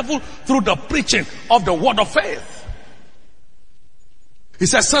the devil through the preaching of the word of faith. He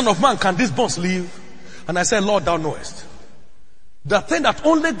said, Son of man, can these bones live? And I said, Lord, thou knowest. The thing that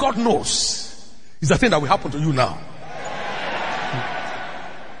only God knows is the thing that will happen to you now.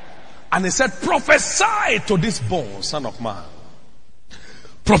 And he said, prophesy to these bones, son of man.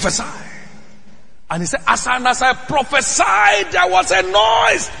 Prophesy. And he said, as I prophesied, there was a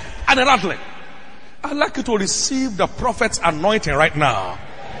noise and a rattling. I'd like you to receive the prophet's anointing right now.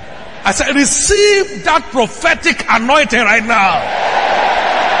 I said, receive that prophetic anointing right now.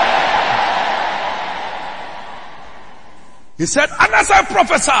 He said, and as I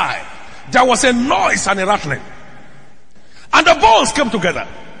prophesied, there was a noise and a rattling. And the bones came together.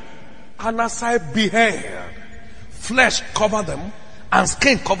 And as I beheld, flesh covered them and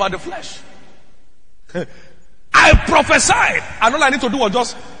skin covered the flesh. I prophesied, and all I need to do was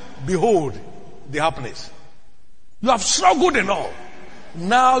just behold the happenings. You have struggled enough.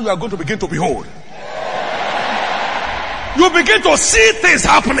 Now you are going to begin to behold. You begin to see things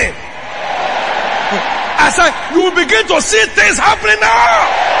happening. I said, you will begin to see things happening now.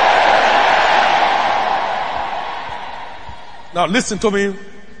 Now listen to me.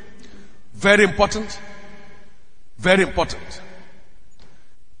 Very important. Very important.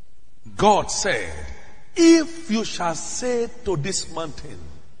 God said, if you shall say to this mountain,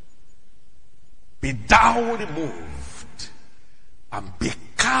 be thou removed and be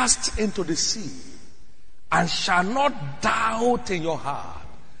cast into the sea, and shall not doubt in your heart,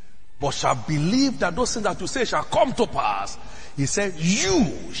 but shall believe that those things that you say shall come to pass, he said,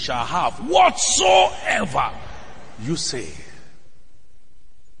 you shall have whatsoever you say.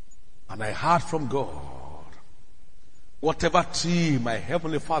 And I heard from God, whatever tree my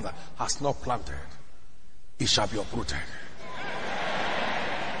heavenly Father has not planted, it shall be uprooted.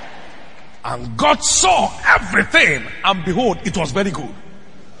 And God saw everything, and behold, it was very good.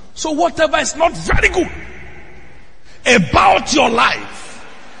 So whatever is not very good about your life,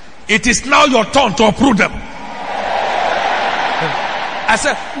 it is now your turn to uproot them. I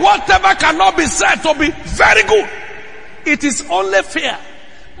said, whatever cannot be said to be very good, it is only fair,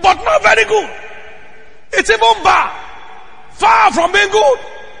 but not very good. It's even bad, far from being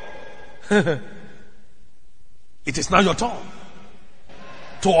good. It is now your turn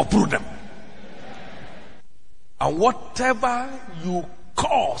to uproot them. And whatever you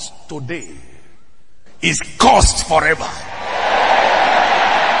cause today is cursed forever.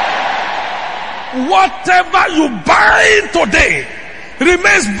 Whatever you bind today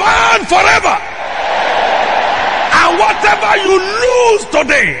remains bound forever. And whatever you lose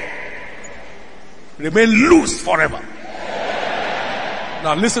today remain loose forever.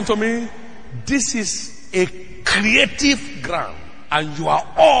 Now listen to me. This is a creative ground, and you are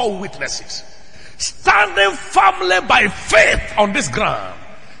all witnesses. Standing firmly by faith on this ground,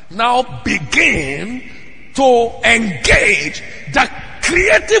 now begin to engage the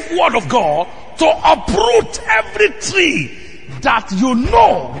creative word of God to uproot every tree that you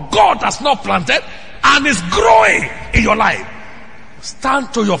know God has not planted and is growing in your life.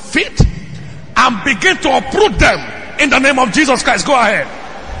 Stand to your feet and begin to uproot them in the name of Jesus Christ. Go ahead.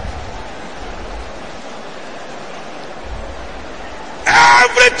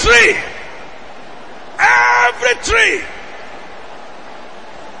 Every tree. Every tree.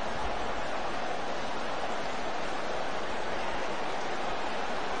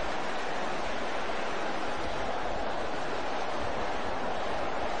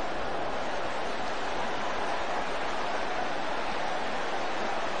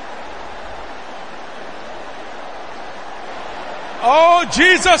 Oh,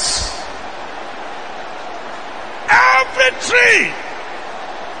 Jesus. Every tree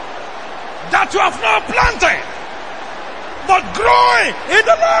that you have not planted, but growing in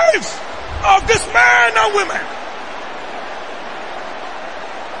the lives of these men and women,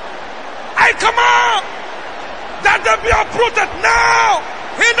 I command that they be uprooted now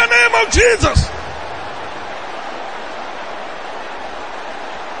in the name of Jesus.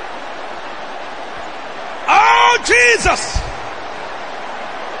 Oh, Jesus.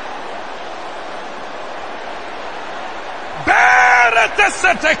 Berete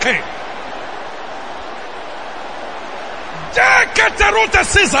seteke. Jeketerute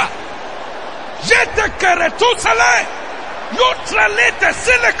siza. Jetekeretusele. Yutrelite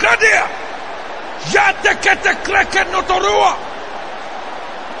silekradia. Yatekete kreke notorua.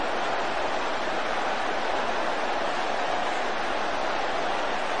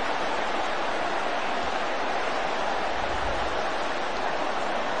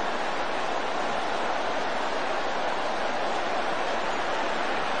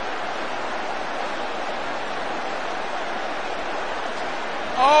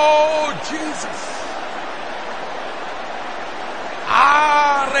 Oh, Jesus.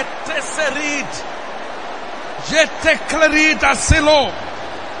 Areteserid. Jete clerita silo.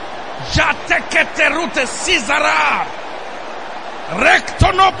 Jate keterute sizara.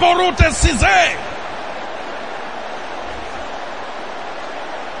 Rectonoporute size.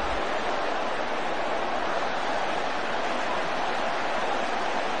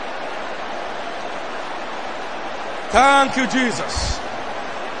 Thank you, Jesus.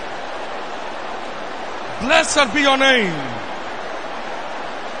 Blessed be your name.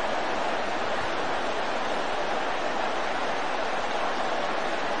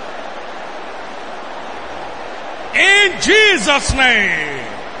 In Jesus' name.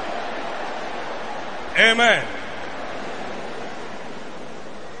 Amen.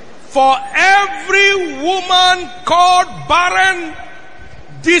 For every woman called barren,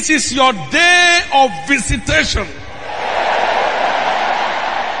 this is your day of visitation.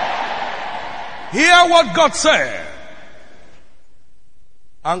 Hear what God said.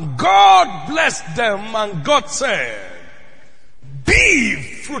 And God blessed them, and God said, be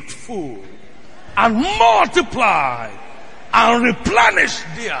fruitful and multiply and replenish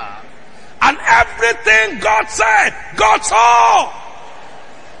the earth. And everything God said, God saw.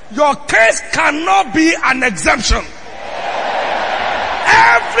 Your case cannot be an exemption.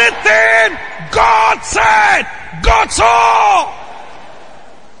 Everything God said, God saw.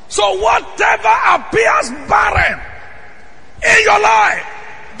 So whatever appears barren in your life,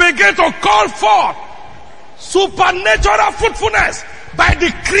 begin to call forth supernatural fruitfulness by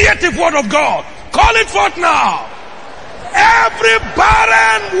the creative word of God. Call it forth now. Every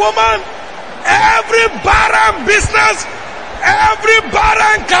barren woman, every barren business, every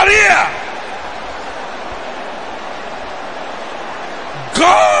barren career,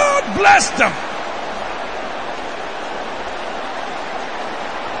 God bless them.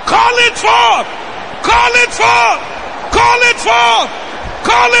 Call it forth. Call it forth. Call it forth.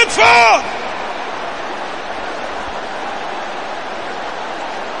 Call it forth.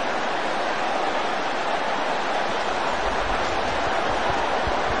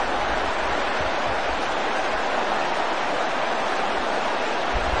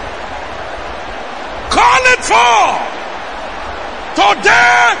 Call it forth.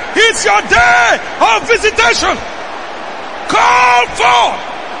 Today is your day of visitation. Call forth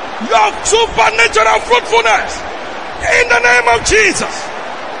your supernatural fruitfulness in the name of Jesus.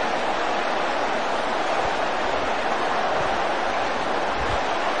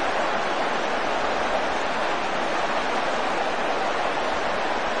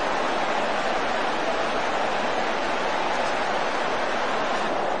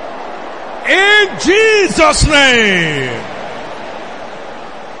 In Jesus' name.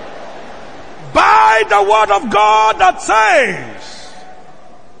 By the word of God that says,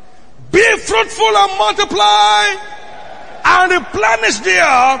 be fruitful and multiply and replenish the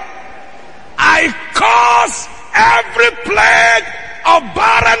earth, I cause every plague of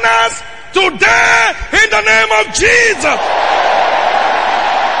barrenness today in the name of Jesus.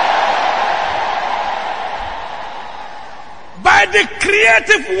 By the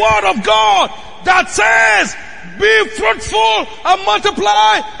creative word of God that says, be fruitful and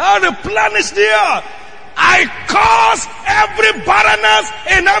multiply and replenish the earth, I cause every barrenness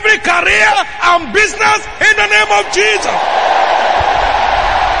in every career and business in the name of Jesus.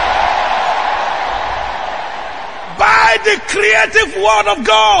 By the creative word of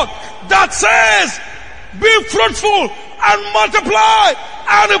God that says, be fruitful and multiply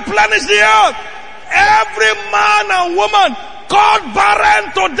and replenish the earth, every man and woman called barren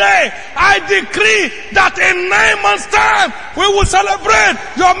today, I decree that in 9 months' time, we will celebrate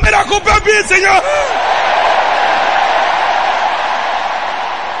your miracle babies in your hand.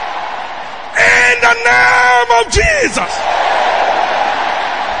 In the name of Jesus.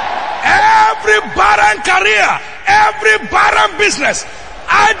 Every barren career, every barren business,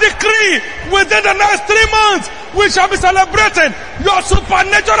 I decree within the next 3 months, we shall be celebrating your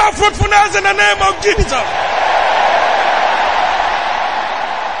supernatural fruitfulness in the name of Jesus.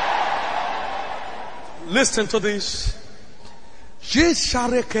 Listen to this.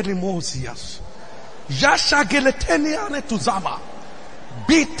 Yesharekelimosias. Yashageleteniane tuzama.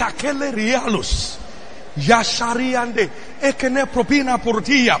 Bitakele realus. Yashariande ekene propina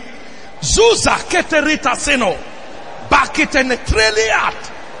portia. Zuza keterita seno. Bakitene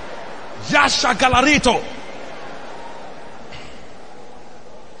treliat. Yasha galarito.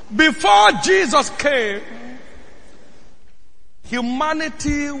 Before Jesus came,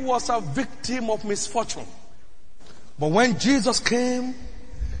 humanity was a victim of misfortune. But when Jesus came,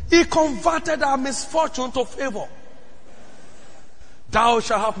 he converted our misfortune to favor. Thou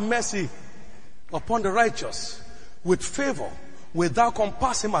shalt have mercy upon the righteous with favor, without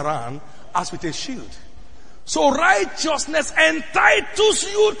compass him around as with a shield. So righteousness entitles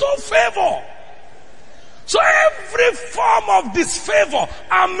you to favor. So every form of disfavor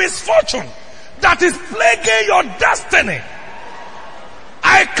and misfortune that is plaguing your destiny,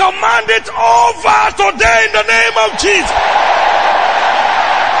 I command it over today in the name of Jesus.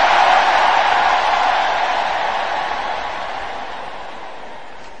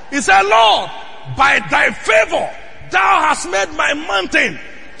 He said, Lord, by thy favor, thou hast made my mountain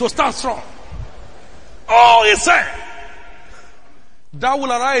to stand strong. Oh, he said, thou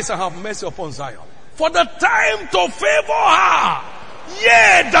will arise and have mercy upon Zion, for the time to favor her.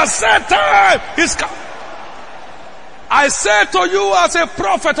 Yea, the set time is come. I say to you as a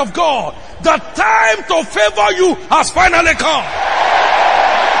prophet of God, the time to favor you has finally come.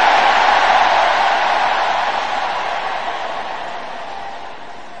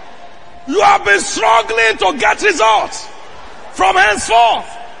 You have been struggling to get results. From henceforth,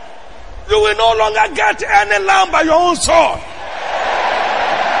 you will no longer get any lamb by your own sword.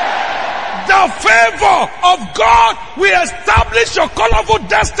 The favor of God will establish your colorful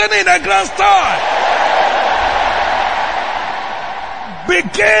destiny in a grand style.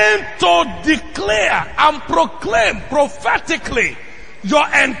 Begin to declare and proclaim prophetically your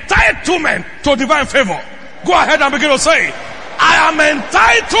entitlement to divine favor. Go ahead and begin to say, I am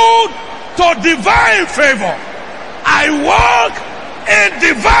entitled to divine favor. I walk in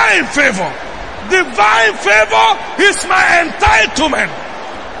divine favor. Divine favor is my entitlement.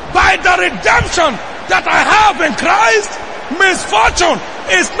 By the redemption that I have in Christ, misfortune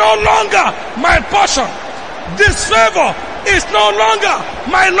is no longer my portion. Disfavor is no longer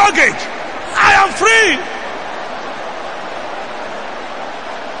my luggage. I am free.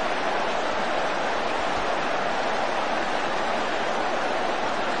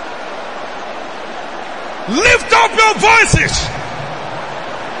 Lift up your voices.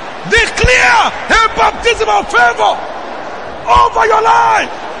 Declare a baptism of favor over your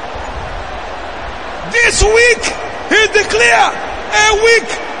life. This week, he declared a week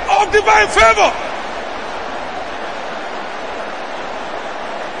of divine favor.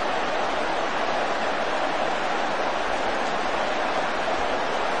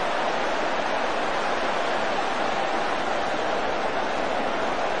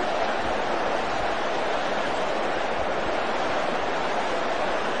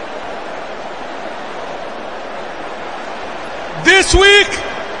 This week,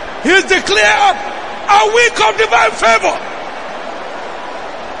 he's declared a week of divine favor.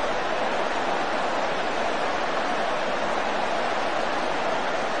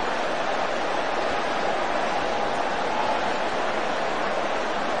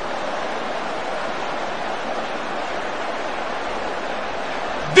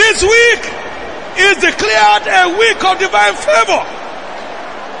 This week is declared a week of divine favor.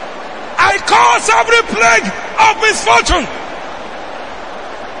 I cause every plague of misfortune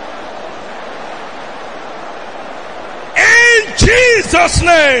in Jesus'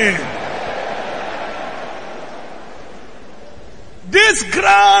 name. This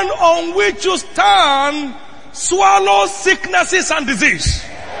ground on which you stand swallows sicknesses and disease.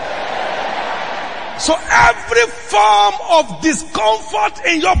 So every form of discomfort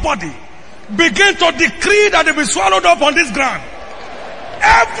in your body, begin to decree that it be swallowed up on this ground.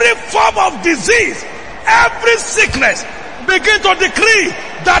 Every form of disease, every sickness, begin to decree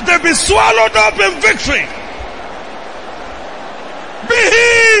that they be swallowed up in victory. Be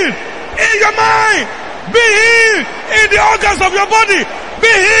healed in your mind. Be healed In the organs of your body, be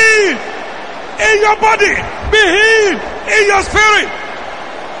healed. In your body, be healed. In your spirit.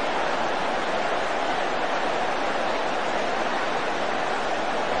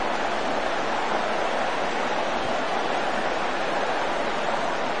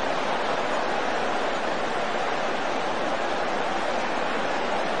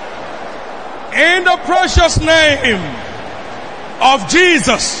 In the precious name of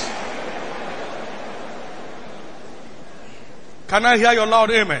Jesus. Can I hear your loud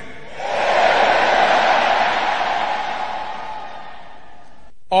amen?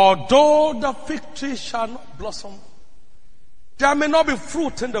 Although the fig tree shall not blossom, there may not be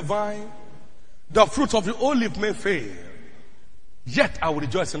fruit in the vine, the fruit of the olive may fail, yet I will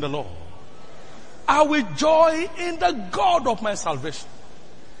rejoice in the Lord. I will joy in the God of my salvation.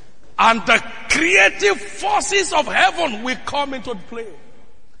 And the creative forces of heaven will come into play.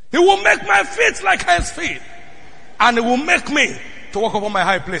 He will make my feet like hinds feet. And he will make me to walk upon my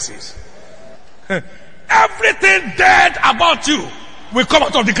high places. Everything dead about you will come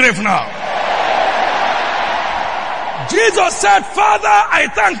out of the grave now. Jesus said, Father, I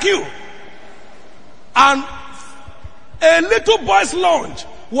thank you. And a little boy's lunch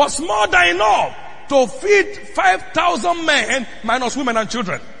was more than enough to feed 5,000 men minus women and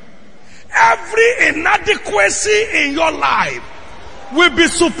children. Every inadequacy in your life will be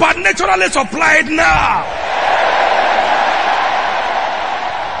supernaturally supplied now.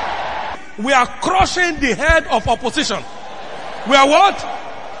 We are crushing the head of opposition. We are what?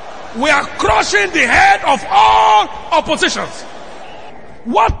 We are crushing the head of all oppositions.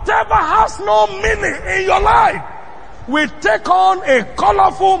 Whatever has no meaning in your life will take on a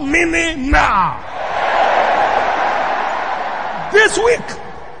colorful meaning now. This week,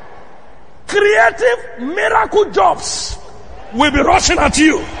 creative miracle jobs will be rushing at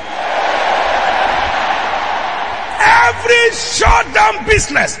you. Every shut down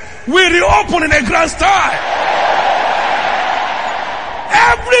business will reopen in a grand style.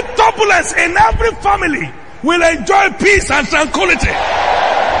 Every turbulence in every family will enjoy peace and tranquility.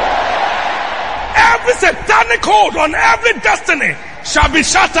 Every satanic hold on every destiny shall be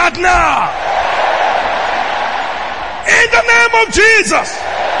shattered now. In the name of Jesus.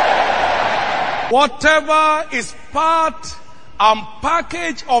 Whatever is part and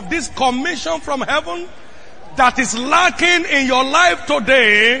package of this commission from heaven that is lacking in your life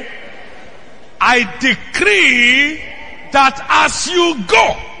today, I decree that as you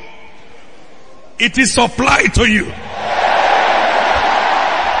go, it is supplied to you.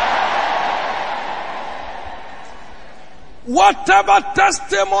 Whatever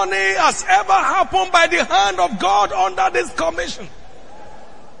testimony has ever happened by the hand of God under this commission,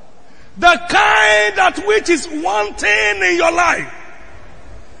 the kind that which is wanting in your life,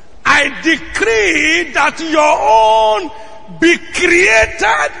 I decree that your own be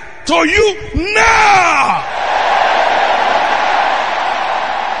created to you now.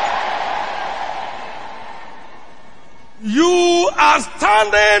 You are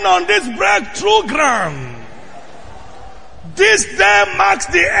standing on this breakthrough ground. This day marks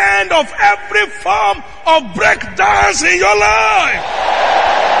the end of every form of breakdowns in your life.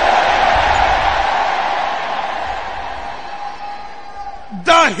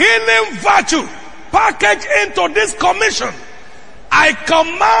 The healing virtue packaged into this commission, I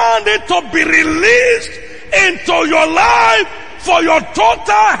command it to be released into your life for your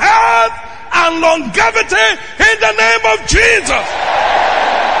total health and longevity in the name of Jesus.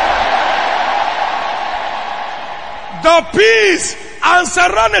 The peace and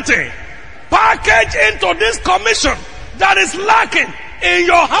serenity packaged into this commission that is lacking in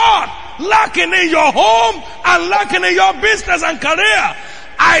your heart, lacking in your home, and lacking in your business and career,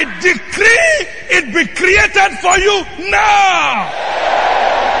 I decree it be created for you now.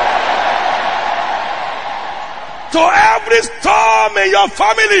 To every storm in your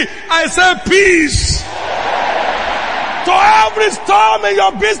family, I say peace. To every storm in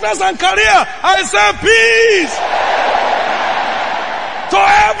your business and career, I say peace. To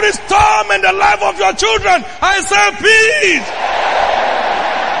every storm in the life of your children, I say peace.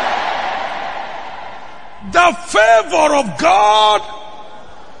 The favor of God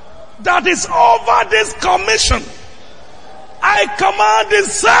that is over this commission, I command the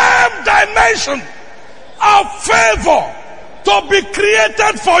same dimension of favor to be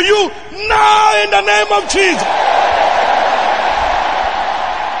created for you now in the name of Jesus.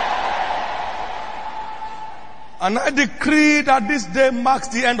 And I decree that this day marks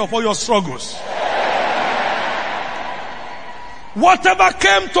the end of all your struggles. Whatever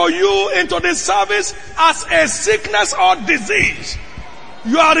came to you into this service as a sickness or disease,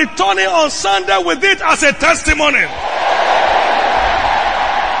 You are returning on Sunday with it as a testimony.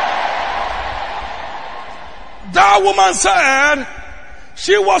 That woman said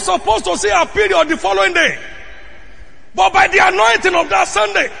she was supposed to see her period the following day. But by the anointing of that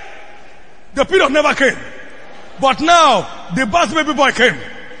Sunday, the period never came. But now, the birth baby boy came.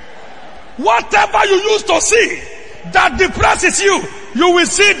 Whatever you used to see that depresses you, you will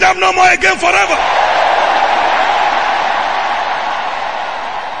see them no more again forever.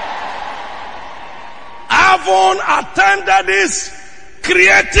 Having attended this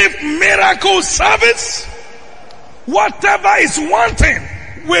creative miracle service, whatever is wanting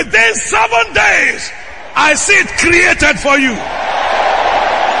within 7 days, I see it created for you.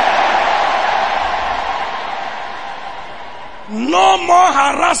 No more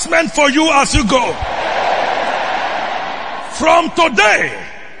harassment for you as you go. From today,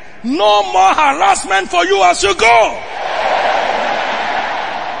 no more harassment for you as you go.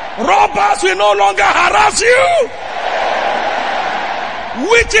 Robbers will no longer harass you.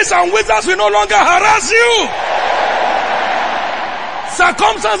 Witches and wizards will no longer harass you.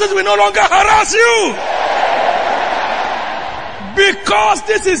 Circumstances will no longer harass you. Because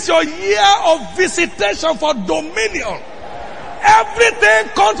this is your year of visitation for dominion. Everything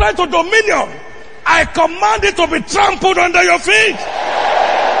contrary to dominion, I command it to be trampled under your feet.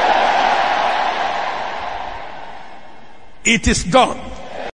 It is done.